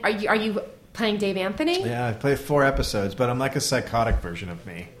 And are you playing Dave Anthony? Yeah, I play 4 episodes, but I'm like a psychotic version of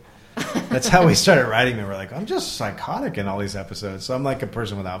me. That's how we started writing me. We're like, I'm just psychotic in all these episodes. So I'm like a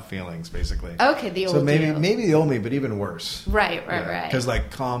person without feelings, basically. Okay, the old So maybe the old me, but even worse. Right. Because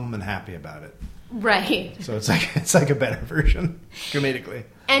like calm and happy about it. Right. So it's like a better version, comedically.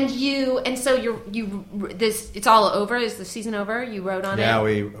 And so it's all over? Is the season over? You wrote on it? Yeah,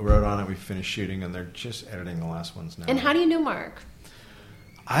 we wrote on it. We finished shooting, and they're just editing the last ones now. And how do you know Mark?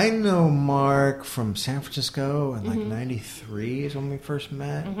 I know Mark from San Francisco in like 93 is when we first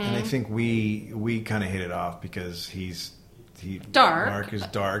met. And I think we kind of hit it off because he's dark. Mark is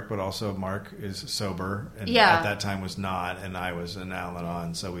dark, but also Mark is sober, and Yeah. at that time was not, and I was an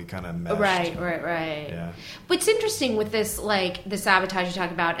Al-Anon, so we kind of meshed. Right. Yeah. What's interesting with this, like the sabotage you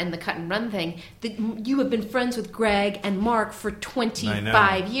talk about and the cut and run thing, that you have been friends with Greg and Mark for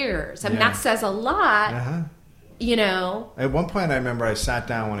 25 years. I mean, that says a lot. Uh-huh. You know. At one point, I remember I sat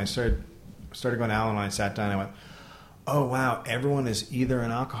down when I started going Al-Anon. I sat down and I went, "Oh wow, everyone is either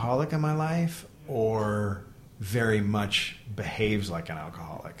an alcoholic in my life or very much behaves like an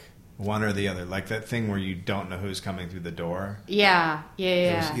alcoholic, one or the other. Like that thing where you don't know who's coming through the door. Yeah.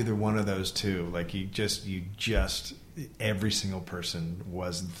 It was either one of those two. Like you just every single person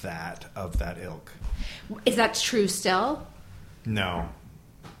was of that ilk. Is that true still? No.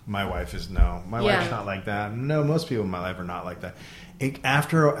 My wife is no. My wife's not like that. No, most people in my life are not like that.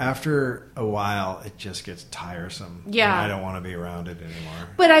 After a while, it just gets tiresome. Yeah. And I don't want to be around it anymore.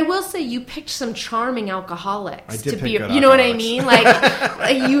 But I will say you picked some charming alcoholics. I did pick good you know what I alcoholics. mean?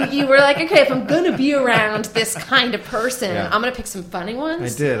 Like you were like, okay, if I'm going to be around this kind of person, I'm going to pick some funny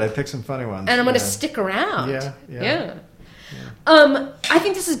ones. I did. I picked some funny ones. And I'm going to stick around. Yeah. I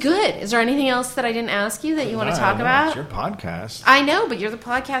think this is good. Is there anything else that I didn't ask you that you want to talk about? It's your podcast. I know, but you're the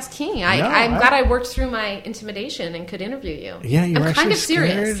podcast king. I'm glad I worked through my intimidation and could interview you. Yeah, you're I'm actually kind of scared?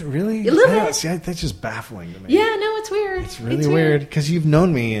 serious. Really? A little bit. See, that's just baffling to me. Yeah, no, it's weird. It's really weird because you've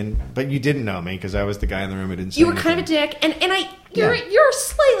known me, but you didn't know me because I was the guy in the room who didn't say You were anything. kind of a dick, and you're a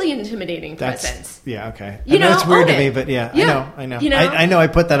slightly intimidating presence. Yeah, okay. You know, it's weird to own me, it. but I know. You know? I know I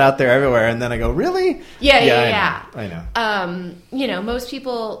put that out there everywhere, and then I go, really? Yeah. I know. Most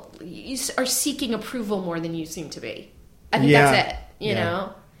people are seeking approval more than you seem to be. I think that's it, you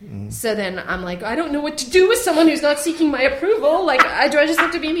know? Mm-hmm. So then I'm like, I don't know what to do with someone who's not seeking my approval. Like, do I just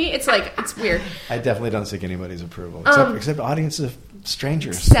have to be me? It's like, it's weird. I definitely don't seek anybody's approval, except audiences of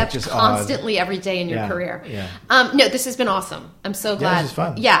strangers. Except which is constantly odd. every day in your career. Yeah. No, this has been awesome. I'm so glad. Yeah, this is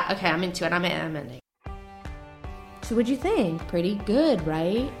fun. Yeah, okay, I'm into it. I'm ending. So what'd you think? Pretty good,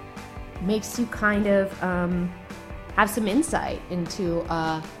 right? Makes you kind of have some insight into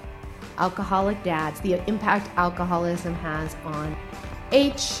alcoholic dads, the impact alcoholism has on a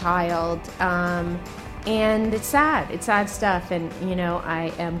child. And it's sad. It's sad stuff. And,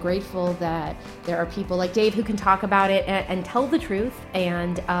 I am grateful that there are people like Dave who can talk about it and tell the truth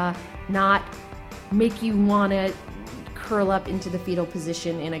and not make you want to curl up into the fetal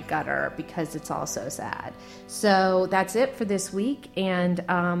position in a gutter because it's all so sad. So that's it for this week. And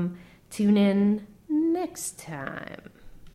tune in next time.